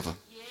go to heaven,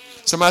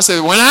 somebody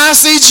said, when I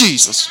see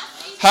Jesus,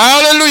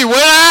 hallelujah,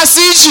 when I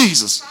see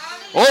Jesus,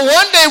 one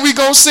day we're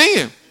going to see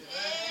him.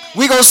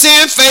 We're going to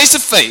see him face to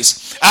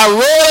face. I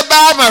read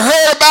about him, I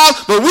heard about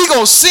him, but we're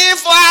going to see him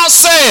for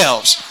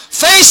ourselves,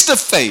 face to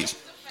face.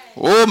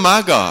 Oh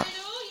my God.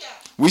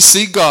 We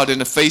see God in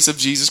the face of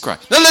Jesus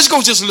Christ. Now let's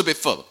go just a little bit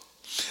further.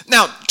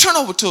 Now, turn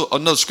over to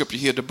another scripture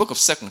here, the book of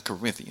 2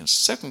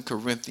 Corinthians. 2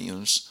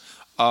 Corinthians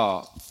 4.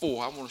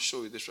 I want to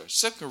show you this right.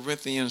 2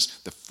 Corinthians,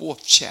 the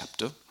 4th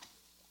chapter,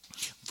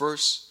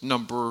 verse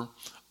number,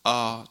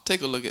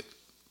 take a look at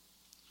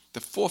the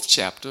 4th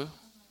chapter.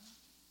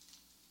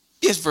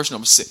 Yes, verse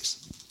number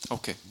 6.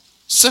 Okay.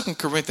 2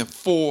 Corinthians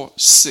 4,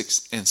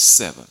 6, and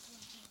 7.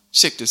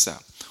 Check this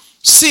out.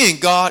 Seeing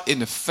God in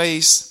the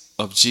face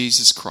of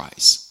Jesus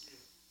Christ.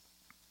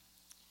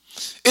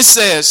 It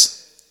says,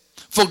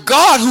 for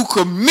God who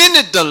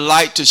commanded the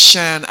light to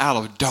shine out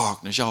of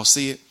darkness. Y'all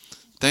see it?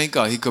 Thank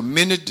God. He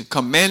commanded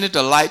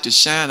the light to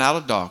shine out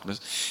of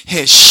darkness.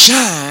 Has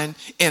shined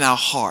in our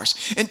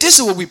hearts. And this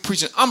is what we're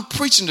preaching. I'm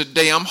preaching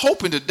today. I'm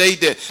hoping today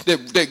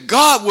that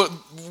God will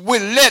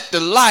let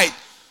the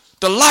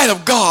light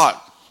of God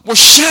will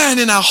shine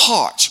in our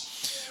hearts.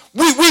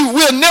 We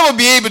will never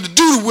be able to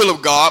do the will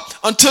of God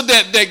until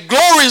that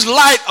glorious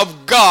light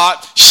of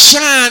God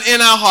shine in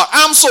our heart.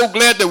 I'm so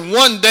glad that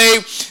one day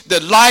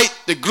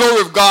the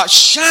glory of God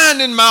shined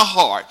in my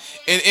heart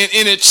and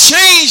it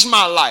changed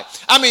my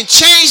life. I mean,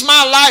 changed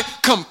my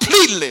life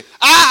completely.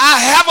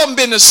 I haven't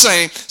been the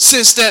same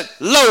since that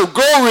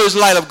glorious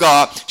light of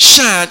God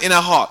shined in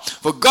our heart.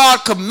 For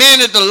God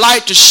commanded the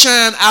light to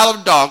shine out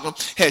of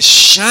darkness, has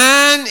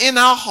shined in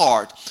our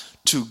heart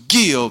to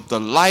give the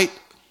light.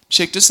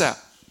 Check this out.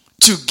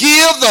 To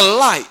give the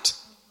light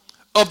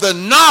of the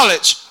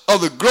knowledge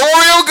of the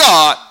glory of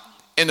God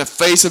in the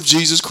face of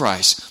Jesus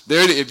Christ.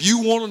 There it is. If you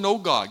want to know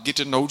God, get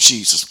to know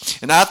Jesus.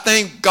 And I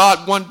thank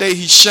God one day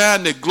he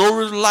shined the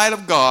glorious light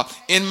of God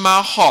in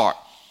my heart.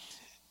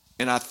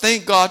 And I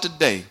thank God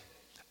today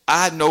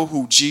I know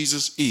who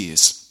Jesus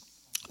is.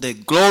 The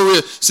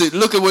glory, see,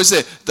 look at what it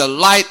said. The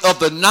light of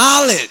the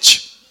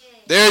knowledge.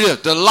 There it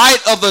is. The light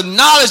of the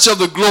knowledge of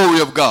the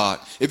glory of God.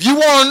 If you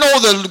want to know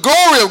the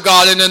glory of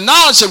God and the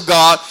knowledge of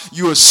God,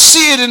 you will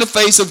see it in the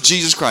face of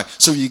Jesus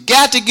Christ. So you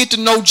got to get to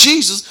know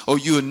Jesus or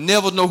you will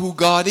never know who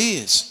God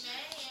is.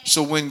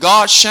 So when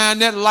God shine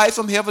that light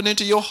from heaven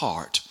into your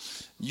heart,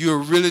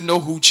 you'll really know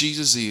who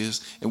Jesus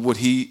is and what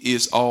he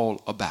is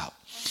all about.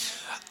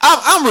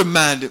 I'm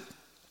reminded,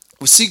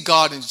 we see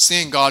God and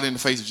seeing God in the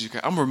face of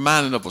Jesus. I'm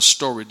reminded of a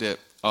story that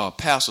a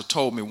pastor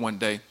told me one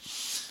day.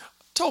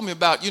 Told me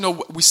about,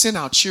 we send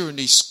our children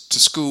to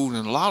school,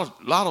 and a lot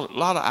of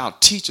our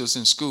teachers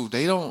in school,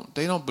 they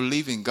don't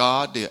believe in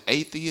God. They're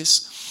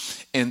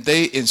atheists, and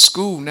they in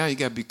school now. You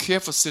got to be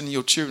careful sending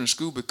your children to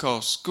school,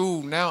 because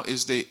school now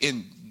is the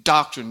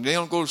indoctrination. They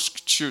don't go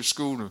to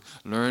school to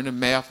learn the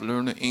math,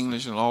 learn the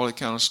English, and all that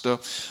kind of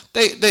stuff.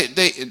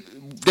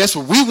 That's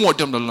what we want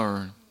them to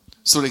learn,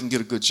 so they can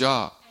get a good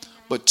job.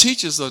 But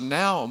teachers are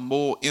now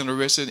more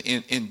interested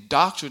in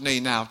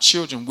indoctrinating our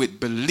children with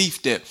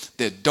belief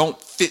that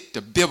don't fit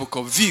the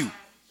biblical view.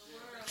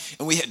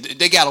 And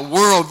they got a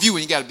world view,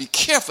 and you got to be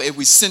careful if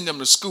we send them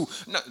to school,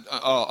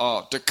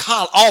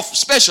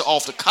 especially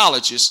off to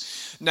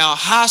colleges. Now,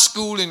 high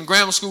school and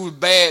grammar school is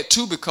bad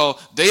too,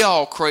 because they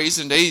all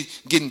crazy and they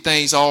getting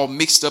things all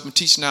mixed up and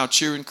teaching our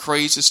children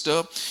crazy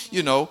stuff.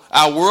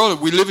 Our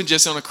world, we living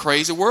just in a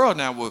crazy world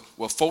now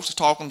where folks are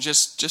talking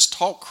just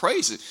talk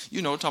crazy.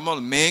 Talking about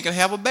a man can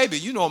have a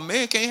baby. A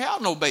man can't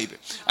have no baby.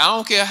 I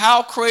don't care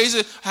how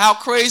crazy,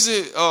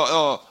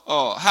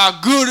 how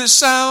good it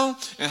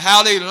sounds and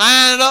how they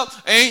line it up.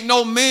 Ain't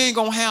no man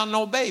gonna have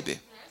no baby.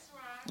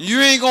 You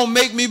ain't gonna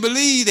make me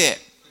believe that.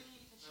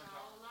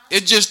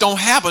 It just don't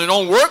happen. It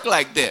don't work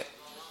like that.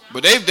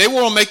 But they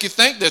want to make you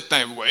think that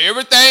thing. Well,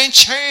 everything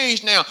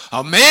changed now.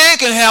 A man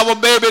can have a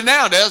baby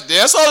now.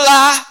 That's a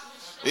lie.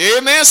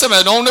 Amen.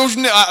 Somebody don't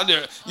know out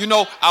there.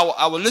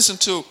 I would listen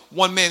to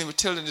one man. He was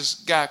telling this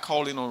guy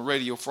called in on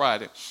radio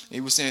Friday. He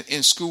was saying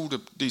in school,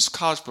 these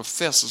college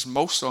professors,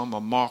 most of them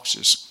are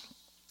Marxists.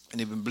 And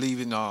they believe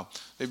in a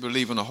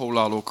whole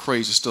lot of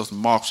crazy stuff,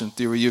 Marxian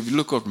theory. If you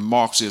look up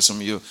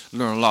Marxism, you'll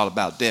learn a lot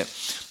about that.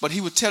 But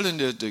he was telling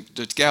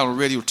the guy on the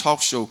radio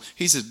talk show,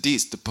 he said,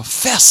 the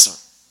professor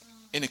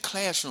in the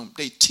classroom,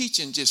 they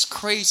teaching just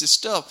crazy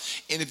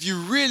stuff. And if you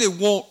really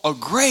want a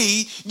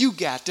grade, you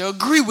got to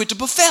agree with the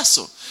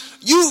professor.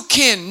 You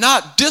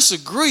cannot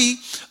disagree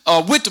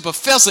with the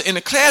professor in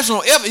the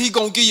classroom. Ever he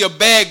gonna give you a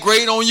bad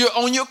grade on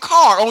your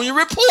card, on your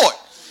report.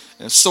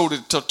 And so the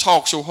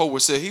talk show host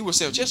would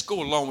say, just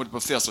go along with the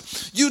professor.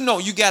 You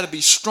got to be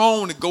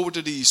strong to go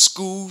to these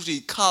schools,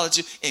 these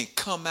colleges, and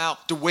come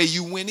out the way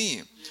you went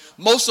in.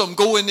 Most of them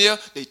go in there,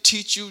 they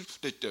teach you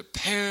that the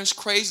parents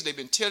crazy. They've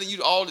been telling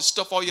you all this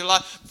stuff all your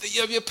life.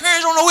 Your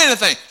parents don't know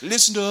anything.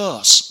 Listen to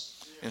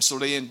us. And so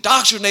they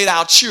indoctrinate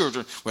our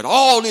children with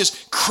all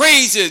this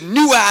crazy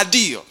new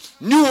idea,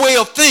 new way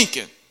of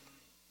thinking.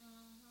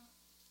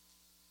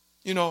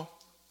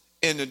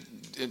 And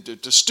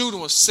the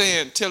student was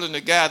telling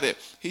the guy that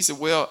he said,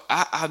 well,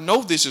 I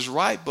know this is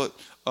right, but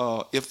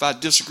if I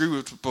disagree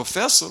with the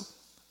professor,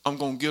 I'm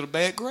going to get a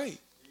bad grade.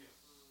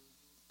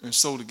 And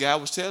so the guy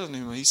was telling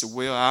him, he said,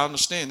 well, I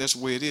understand that's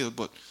the way it is,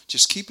 but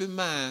just keep in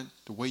mind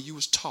the way you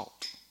was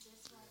taught.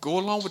 Go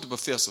along with the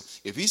professor.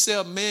 If he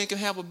said a man can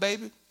have a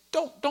baby,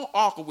 don't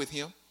argue with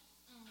him.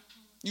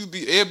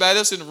 Everybody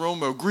else in the room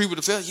will agree with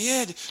the professor.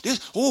 Yeah,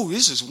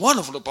 this is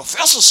wonderful. The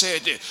professor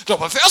said this. The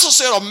professor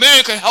said a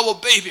man can have a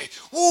baby.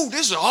 Oh,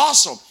 this is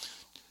awesome.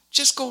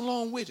 Just go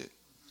along with it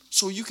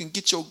so you can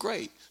get your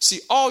grade.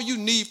 See, all you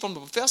need from the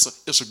professor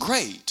is a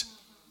grade.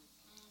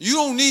 You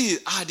don't need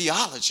his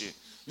ideology.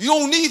 You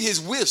don't need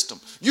his wisdom.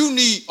 You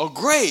need a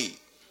grade.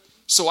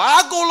 So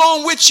I go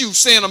along with you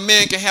saying a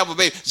man can have a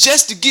baby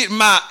just to get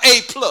my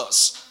A+.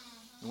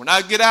 When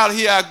I get out of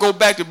here, I go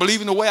back to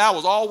believing the way I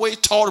was always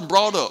taught and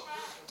brought up.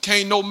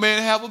 Can't no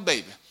man have a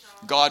baby.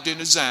 God didn't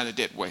design it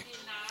that way.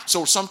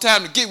 So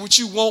sometimes to get what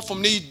you want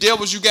from these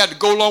devils, you got to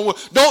go along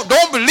with. Don't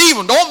believe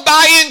them. Don't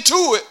buy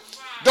into it.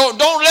 Don't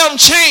let them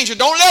change it.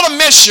 Don't let them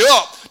mess you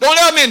up. Don't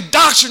let them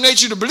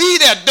indoctrinate you to believe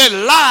that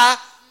lie.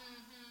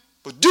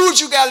 But do what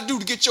you got to do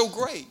to get your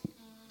grade.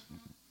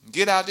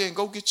 Get out there and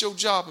go get your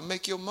job and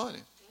make your money.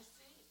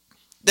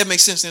 That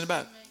makes sense to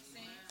anybody?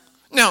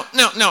 Now,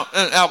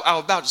 I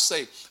was about to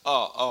say,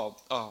 a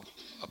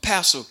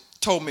pastor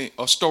told me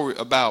a story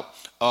about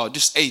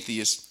this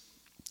atheist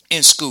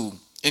in school,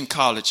 in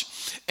college,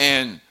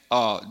 and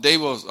they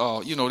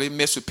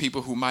mess with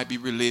people who might be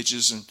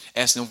religious and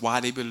ask them why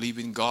they believe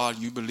in God.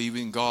 You believe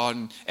in God,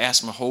 and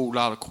ask them a whole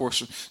lot of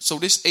questions. So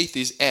this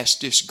atheist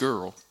asked this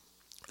girl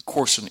a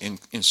question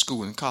in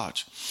school and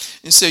college,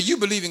 and said, "You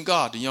believe in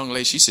God?" The young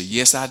lady, she said,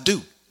 "Yes, I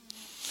do."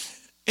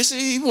 And so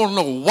he want to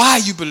know why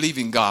you believe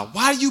in God.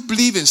 Why do you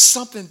believe in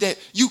something that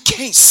you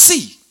can't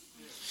see?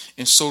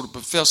 And so the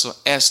professor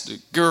asked the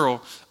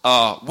girl,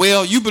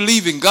 well, you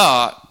believe in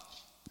God.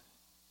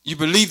 You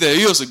believe there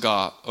is a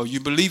God, or you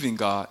believe in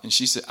God? And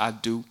she said, I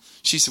do.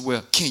 She said,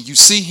 well, can you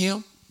see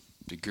him?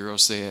 The girl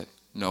said,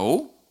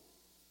 no.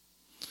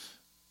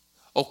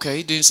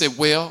 Okay, then he said,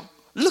 well,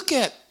 look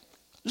at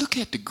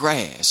the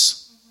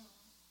grass.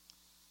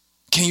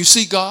 Can you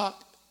see God?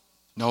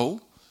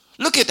 No.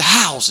 Look at the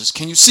houses.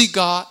 Can you see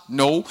God?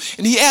 No.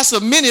 And he asked her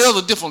many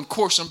other different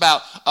questions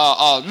about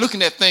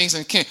looking at things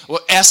and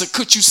asked her,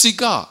 could you see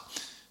God?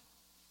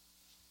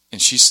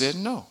 And she said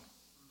no.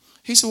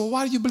 He said, well,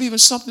 why do you believe in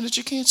something that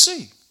you can't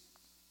see?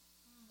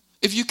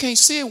 If you can't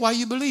see it, why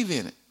you believe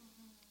in it?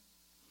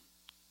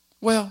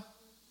 Well,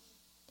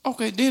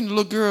 okay, then the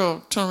little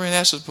girl turned around and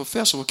asked the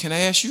professor, well, can I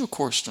ask you a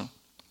question?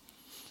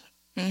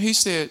 And he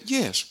said,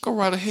 yes, go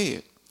right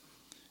ahead.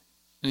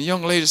 And the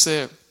young lady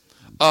said,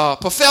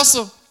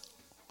 Professor,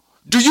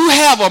 do you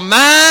have a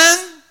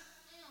mind?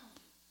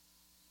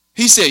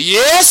 He said,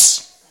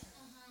 yes.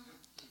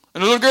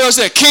 And the little girl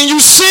said, can you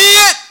see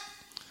it?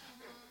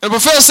 And the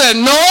professor said,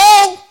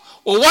 no.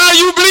 Well, why do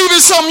you believe in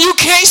something you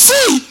can't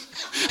see?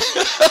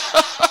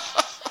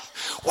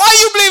 Why do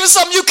you believe in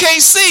something you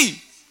can't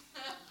see?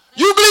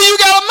 You believe you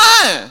got a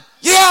mind.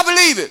 Yeah, I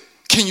believe it.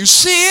 Can you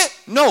see it?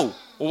 No.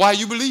 Well, why do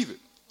you believe it?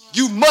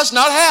 You must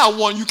not have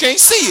one. You can't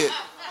see it.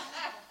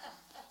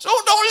 So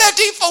don't let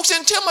these folks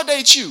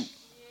intimidate you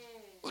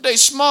with their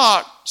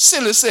smart,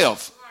 silly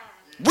self.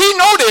 We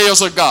know there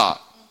is a God.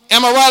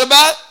 Am I right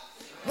about it?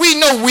 We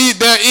know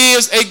there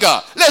is a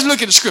God. Let's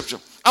look at the scripture.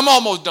 I'm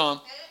almost done.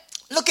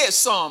 Look at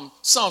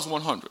Psalms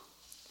 100.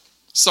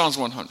 Psalms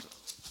 100.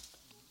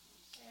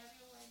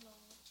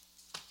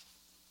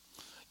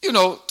 You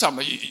know, talking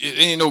about it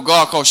ain't no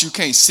God because you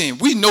can't sin.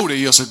 We know there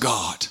is a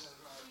God.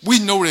 We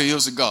know there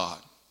is a God.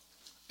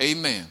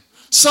 Amen.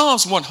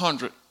 Psalms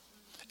 100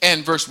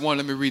 and verse 1.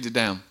 Let me read it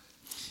down.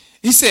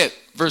 He said,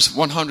 verse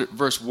 100,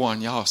 verse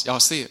 1. Y'all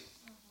see it?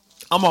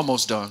 I'm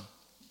almost done.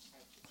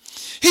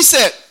 He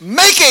said,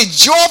 make a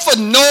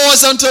joyful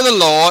noise unto the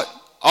Lord,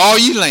 all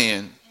ye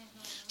land.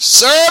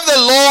 Serve the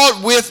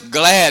Lord with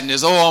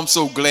gladness. Oh, I'm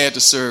so glad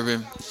to serve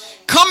him.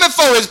 Come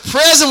before his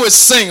presence with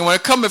singing. When I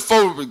come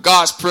before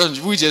God's presence,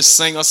 we just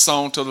sing a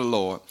song to the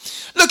Lord.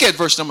 Look at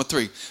verse number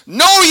 3.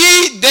 Know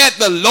ye that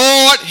the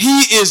Lord,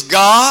 he is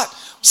God.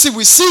 See,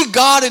 we see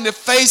God in the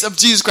face of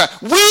Jesus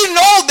Christ. We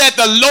know that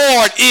the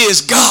Lord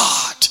is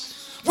God.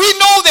 We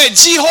know that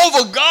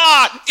Jehovah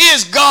God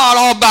is God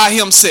all by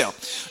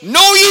himself.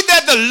 Know ye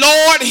that the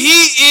Lord,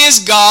 he is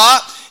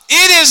God.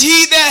 It is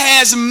he that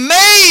has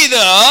made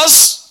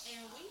us.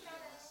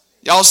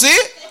 Y'all see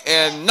it?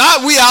 And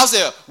not we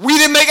ourselves. We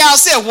didn't make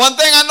ourselves. One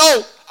thing I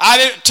know,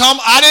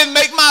 I didn't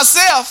make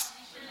myself.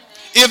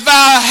 If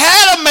I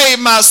had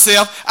made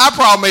myself, I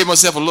probably made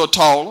myself a little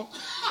taller.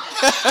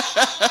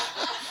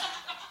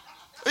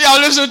 Y'all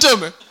listen to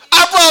me.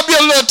 I'd probably be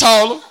a little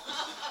taller.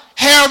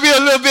 Hair would be a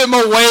little bit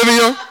more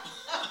wavier.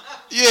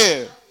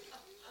 Yeah.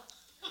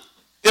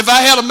 If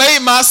I had made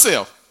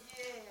myself.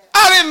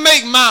 I didn't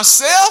make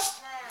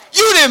myself.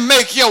 You didn't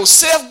make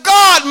yourself.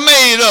 God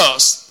made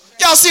us.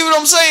 Y'all see what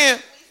I'm saying?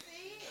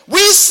 We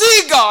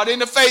see God in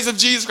the face of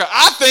Jesus Christ.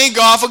 I thank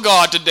God for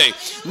God today.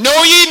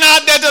 Know ye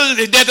not that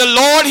the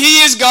Lord, he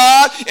is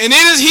God, and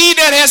it is he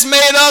that has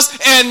made us,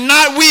 and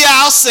not we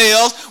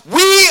ourselves.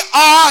 We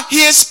are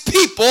his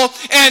people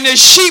and the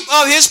sheep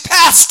of his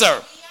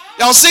pasture.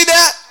 Y'all see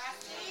that?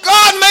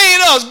 God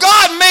made us.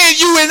 God made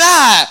you and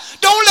I.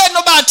 Don't let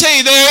nobody tell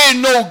you there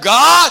ain't no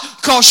God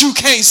because you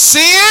can't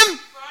see him.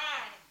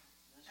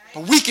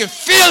 But we can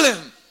feel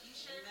him.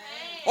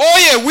 Oh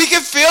yeah, we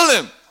can feel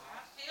him.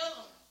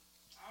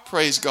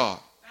 Praise God.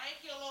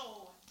 Thank you,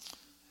 Lord.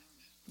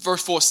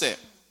 Verse 4 said,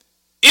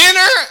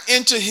 enter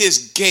into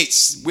his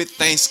gates with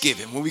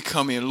thanksgiving. When we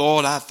come in,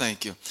 Lord, I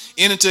thank you.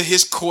 Enter into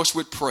his courts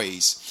with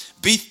praise.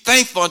 Be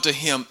thankful unto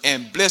him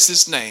and bless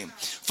his name.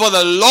 For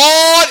the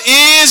Lord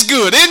is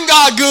good. Isn't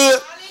God good?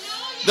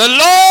 The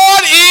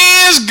Lord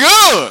is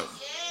good.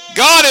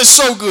 God is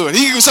so good.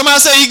 Somebody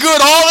say he's good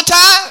all the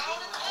time?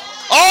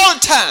 All the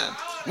time.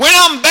 When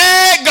I'm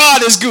bad,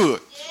 God is good.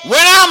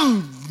 When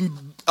I'm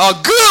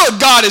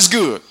good, God is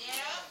good.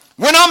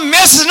 When I'm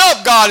messing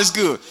up, God is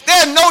good.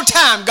 There's no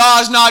time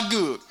God's not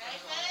good.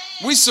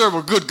 We serve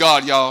a good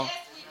God, y'all.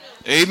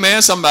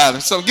 Amen,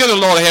 somebody. So give the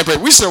Lord a hand praise.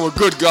 We serve a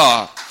good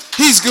God.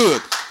 He's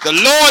good. The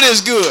Lord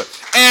is good.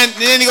 And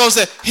then he goes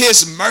to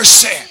his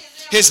mercy.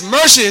 His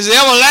mercy is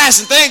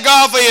everlasting. Thank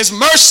God for his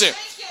mercy.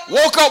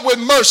 Woke up with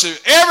mercy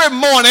every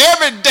morning,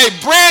 every day.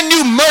 Brand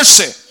new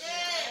mercy.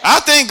 I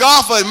thank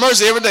God for his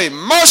mercy every day.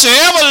 Mercy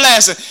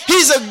everlasting.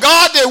 He's a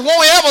God that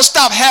won't ever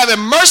stop having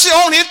mercy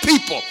on his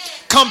people.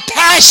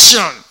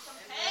 Compassion.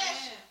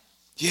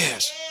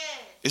 Yes.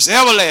 It's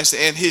everlasting,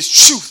 and his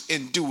truth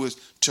endures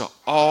to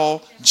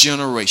all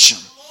generation.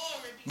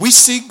 We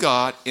see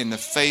God in the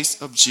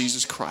face of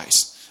Jesus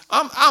Christ.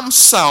 I'm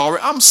sorry.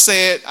 I'm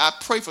sad. I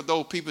pray for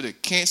those people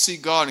that can't see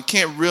God and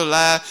can't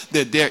realize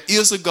that there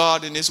is a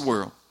God in this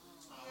world.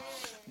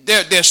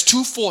 There's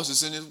two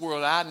forces in this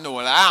world I know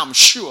and I'm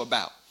sure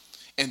about.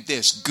 And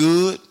there's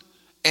good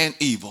and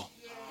evil.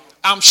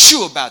 I'm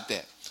sure about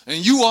that.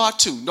 And you are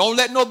too. Don't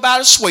let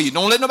nobody sway you.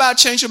 Don't let nobody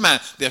change your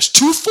mind. There's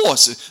two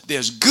forces.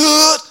 There's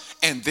good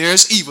and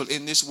there's evil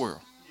in this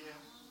world.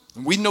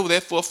 And we know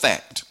that for a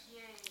fact.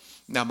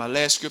 Now, my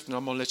last scripture, and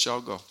I'm going to let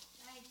y'all go.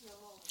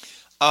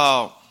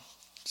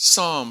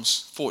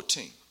 Psalms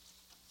 14.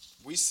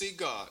 We see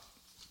God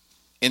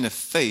in the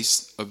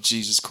face of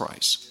Jesus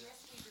Christ.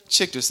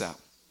 Check this out.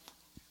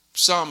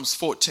 Psalms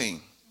 14.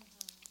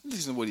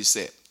 Listen to what he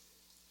said.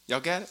 Y'all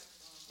got it?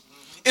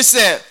 It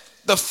said,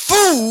 the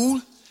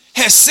fool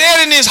has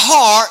said in his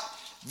heart,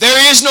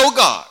 there is no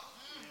God.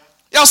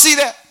 Y'all see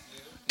that?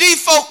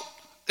 These folk,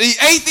 the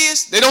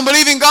atheists, they don't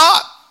believe in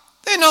God.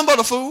 They ain't nothing but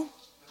a fool.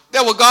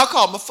 That's what God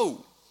called them, a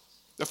fool.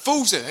 The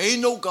fool said,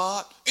 ain't no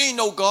God, ain't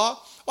no God.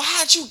 Well,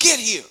 how did you get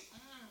here?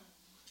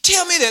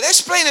 Tell me that.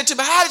 Explain it to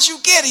me. How did you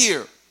get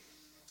here?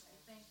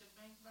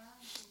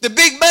 The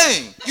Big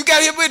Bang. You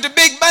got here with the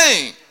Big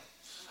Bang.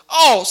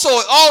 Oh, so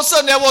all of a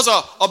sudden there was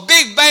a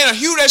Big Bang, a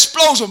huge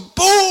explosion.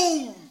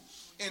 Boom!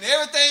 And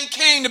everything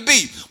came to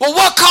be. Well,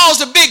 what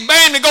caused the Big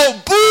Bang to go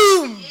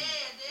boom?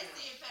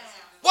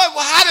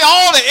 How did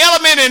all the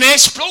elements and the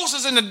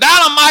explosives and the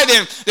dynamite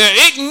and the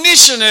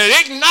ignition and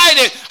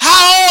ignited, how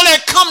all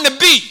that come to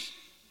be?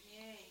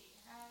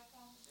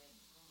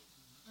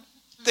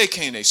 They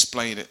can't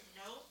explain it.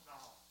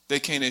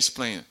 They can't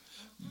explain it.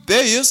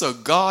 There is a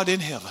God in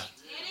heaven.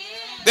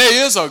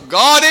 There is a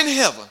God in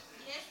heaven.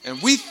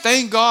 And we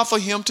thank God for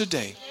him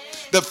today.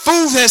 The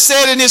fool has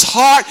said in his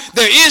heart,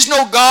 there is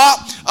no God.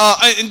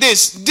 And then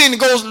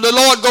the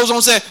Lord goes on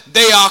and says,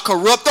 they are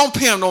corrupt. Don't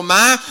pay them no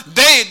mind.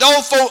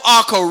 Those folk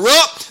are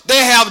corrupt.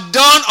 They have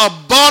done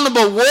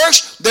abominable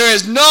works. There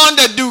is none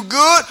that do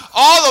good.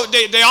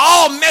 They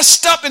all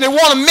messed up and they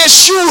want to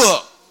mess you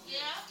up.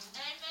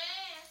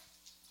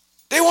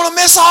 They want to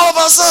mess all of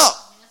us up.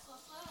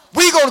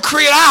 We're going to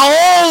create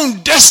our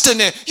own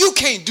destiny. You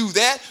can't do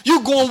that.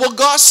 You're going where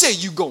God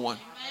said you're going.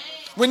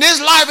 When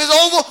this life is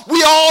over,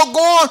 we all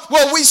going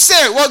where we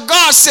said, what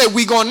God said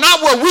we going,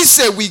 not where we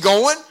said we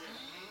going.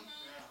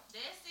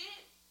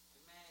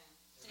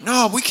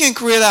 No, we can't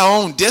create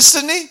our own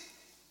destiny.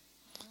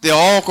 They're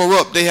all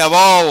corrupt. They have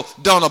all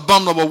done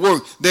abominable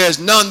work. There's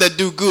none that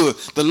do good.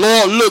 The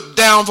Lord looked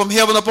down from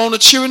heaven upon the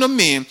children of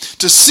men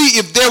to see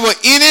if there were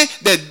any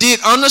that did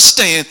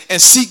understand and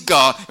seek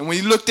God. And when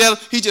he looked at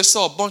them, he just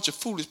saw a bunch of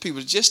foolish people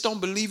that just don't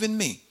believe in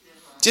me.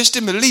 Just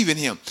didn't believe in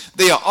him.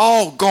 They are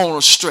all gone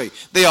astray.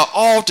 They are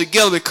all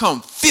together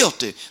become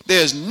filthy.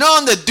 There's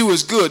none that do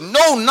as good.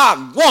 No,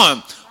 not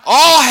one.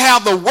 All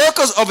have the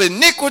workers of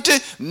iniquity.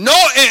 No,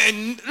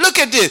 and look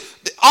at this.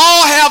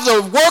 All have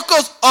the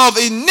workers of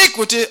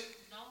iniquity.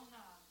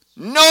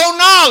 No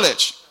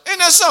knowledge. Isn't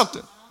that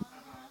something?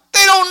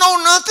 They don't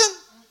know nothing.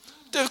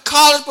 The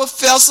college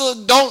professor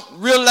don't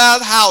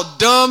realize how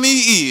dumb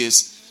he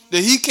is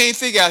that he can't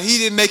figure out he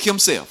didn't make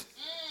himself.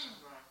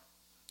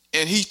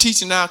 And he's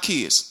teaching our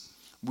kids.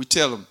 We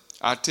tell them,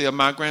 I tell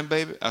my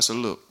grandbaby, I said,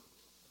 look,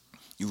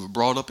 you were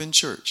brought up in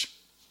church.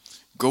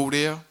 Go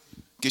there,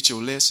 get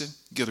your lesson,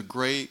 get a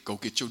grade, go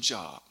get your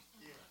job.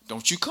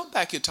 Don't you come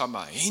back here talking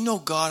about, ain't no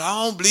God,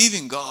 I don't believe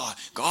in God.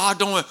 God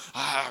don't,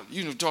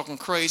 talking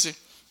crazy.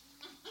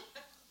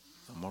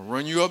 I'm going to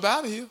run you up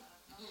out of here.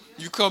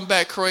 You come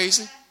back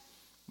crazy.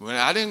 When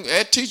I didn't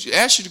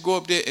ask you to go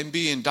up there and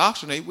be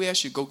indoctrinated, we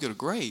asked you to go get a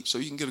grade so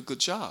you can get a good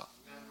job.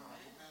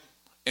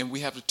 And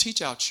we have to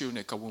teach our children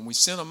that, because when we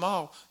send them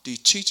off, these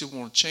teachers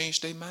want to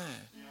change their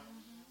mind.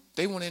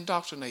 They want to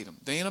indoctrinate them.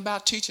 They ain't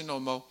about teaching no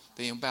more.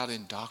 They ain't about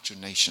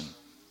indoctrination.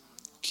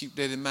 Keep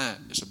that in mind.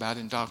 It's about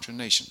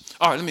indoctrination.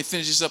 All right, let me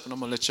finish this up and I'm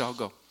going to let y'all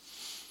go.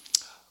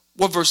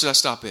 What verse did I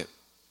stop at?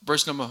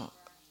 Verse number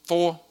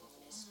 4.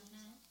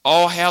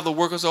 All have the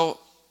workers of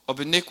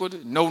iniquity,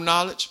 no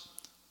knowledge,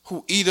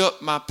 who eat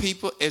up my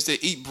people as they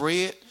eat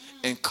bread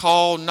and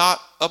call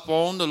not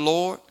upon the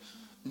Lord.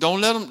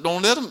 Don't let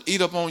them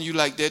eat up on you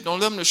like that.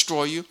 Don't let them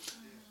destroy you.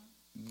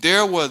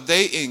 There were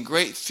they in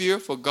great fear,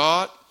 for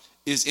God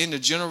is in the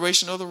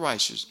generation of the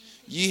righteous.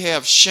 Ye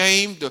have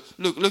shamed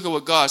look at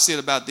what God said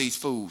about these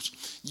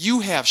fools. You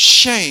have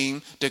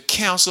shamed the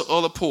counsel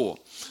of the poor.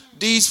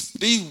 These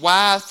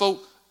wise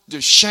folk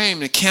just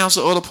shame the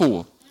counsel of the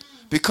poor,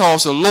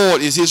 because the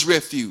Lord is his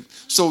refuge.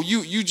 So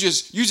you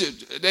just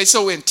they're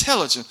so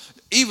intelligent.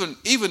 Even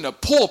the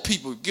poor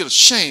people get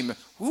ashamed.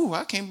 Ooh,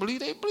 I can't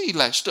believe they believe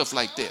like stuff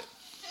like that.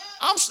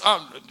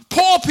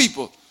 Poor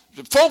people,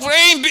 the folks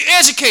that ain't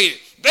educated,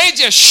 they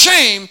just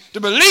shame to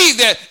believe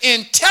that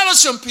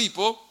intelligent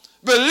people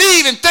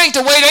believe and think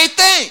the way they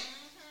think.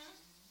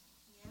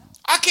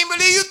 I can't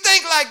believe you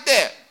think like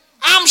that.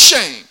 I'm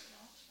ashamed.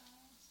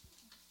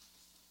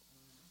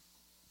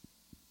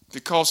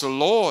 Because the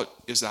Lord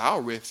is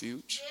our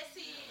refuge.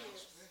 Yes,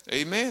 he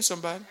is. Amen,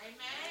 somebody.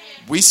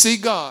 Amen. We see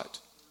God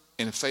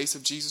in the face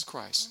of Jesus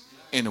Christ,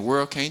 and the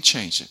world can't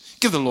change it.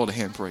 Give the Lord a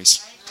hand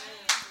praise.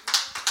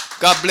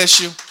 God bless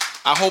you.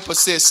 I hope I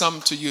said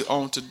something to you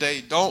on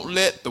today. Don't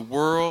let the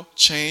world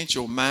change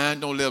your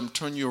mind. Don't let them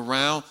turn you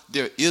around.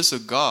 There is a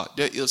God.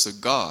 There is a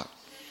God.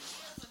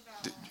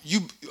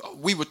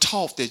 We were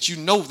taught that,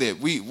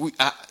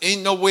 that.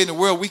 Ain't no way in the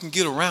world we can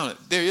get around it.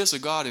 There is a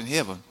God in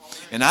heaven.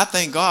 And I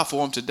thank God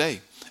for him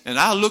today. And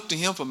I look to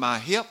him for my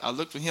help. I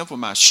look to him for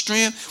my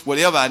strength.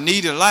 Whatever I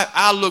need in life,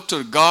 I look to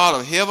the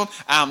God of heaven.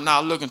 I'm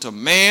not looking to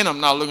man.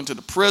 I'm not looking to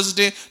the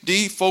president.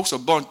 These folks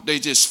they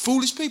just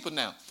foolish people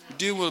now. You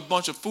deal with a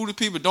bunch of foolish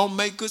people. Don't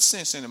make good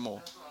sense anymore.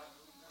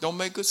 Don't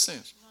make good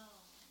sense.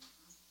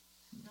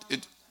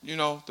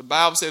 The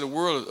Bible said the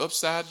world is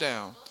upside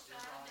down.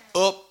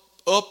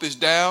 Up is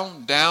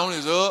down. Down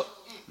is up.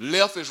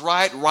 Left is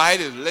right, right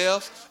is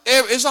left.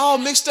 It's all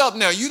mixed up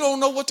now. You don't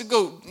know what to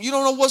go. You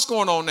don't know what's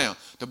going on now.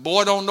 The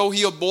boy don't know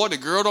he a boy. The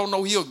girl don't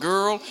know he a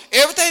girl.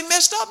 Everything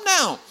messed up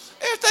now.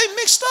 Everything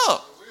mixed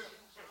up.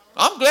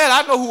 I'm glad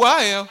I know who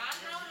I am.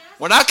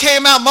 When I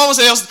came out, Mama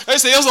said, they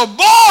said it was a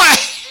boy.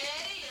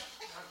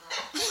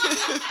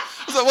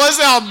 So what's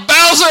that? A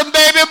Bowser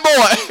baby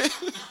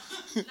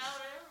boy.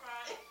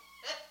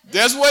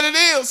 That's what it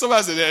is.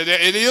 Somebody said,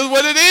 it is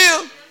what it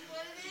is.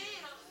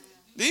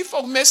 These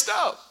folks messed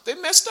up. They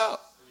messed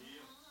up.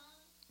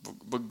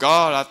 But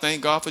God, I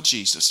thank God for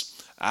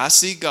Jesus. I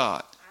see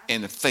God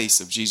in the face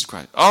of Jesus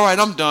Christ. All right,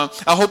 I'm done.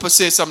 I hope I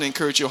said something to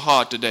encourage your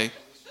heart today.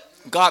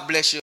 God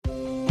bless you.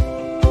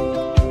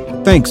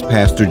 Thanks,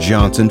 Pastor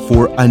Johnson,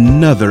 for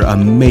another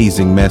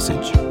amazing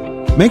message.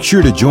 Make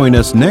sure to join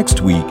us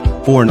next week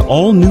for an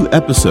all-new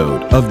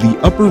episode of the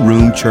Upper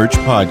Room Church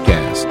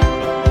Podcast.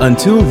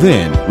 Until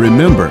then,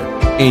 remember,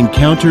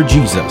 encounter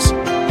Jesus,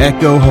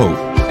 echo hope,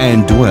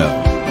 and dwell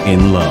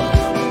in love.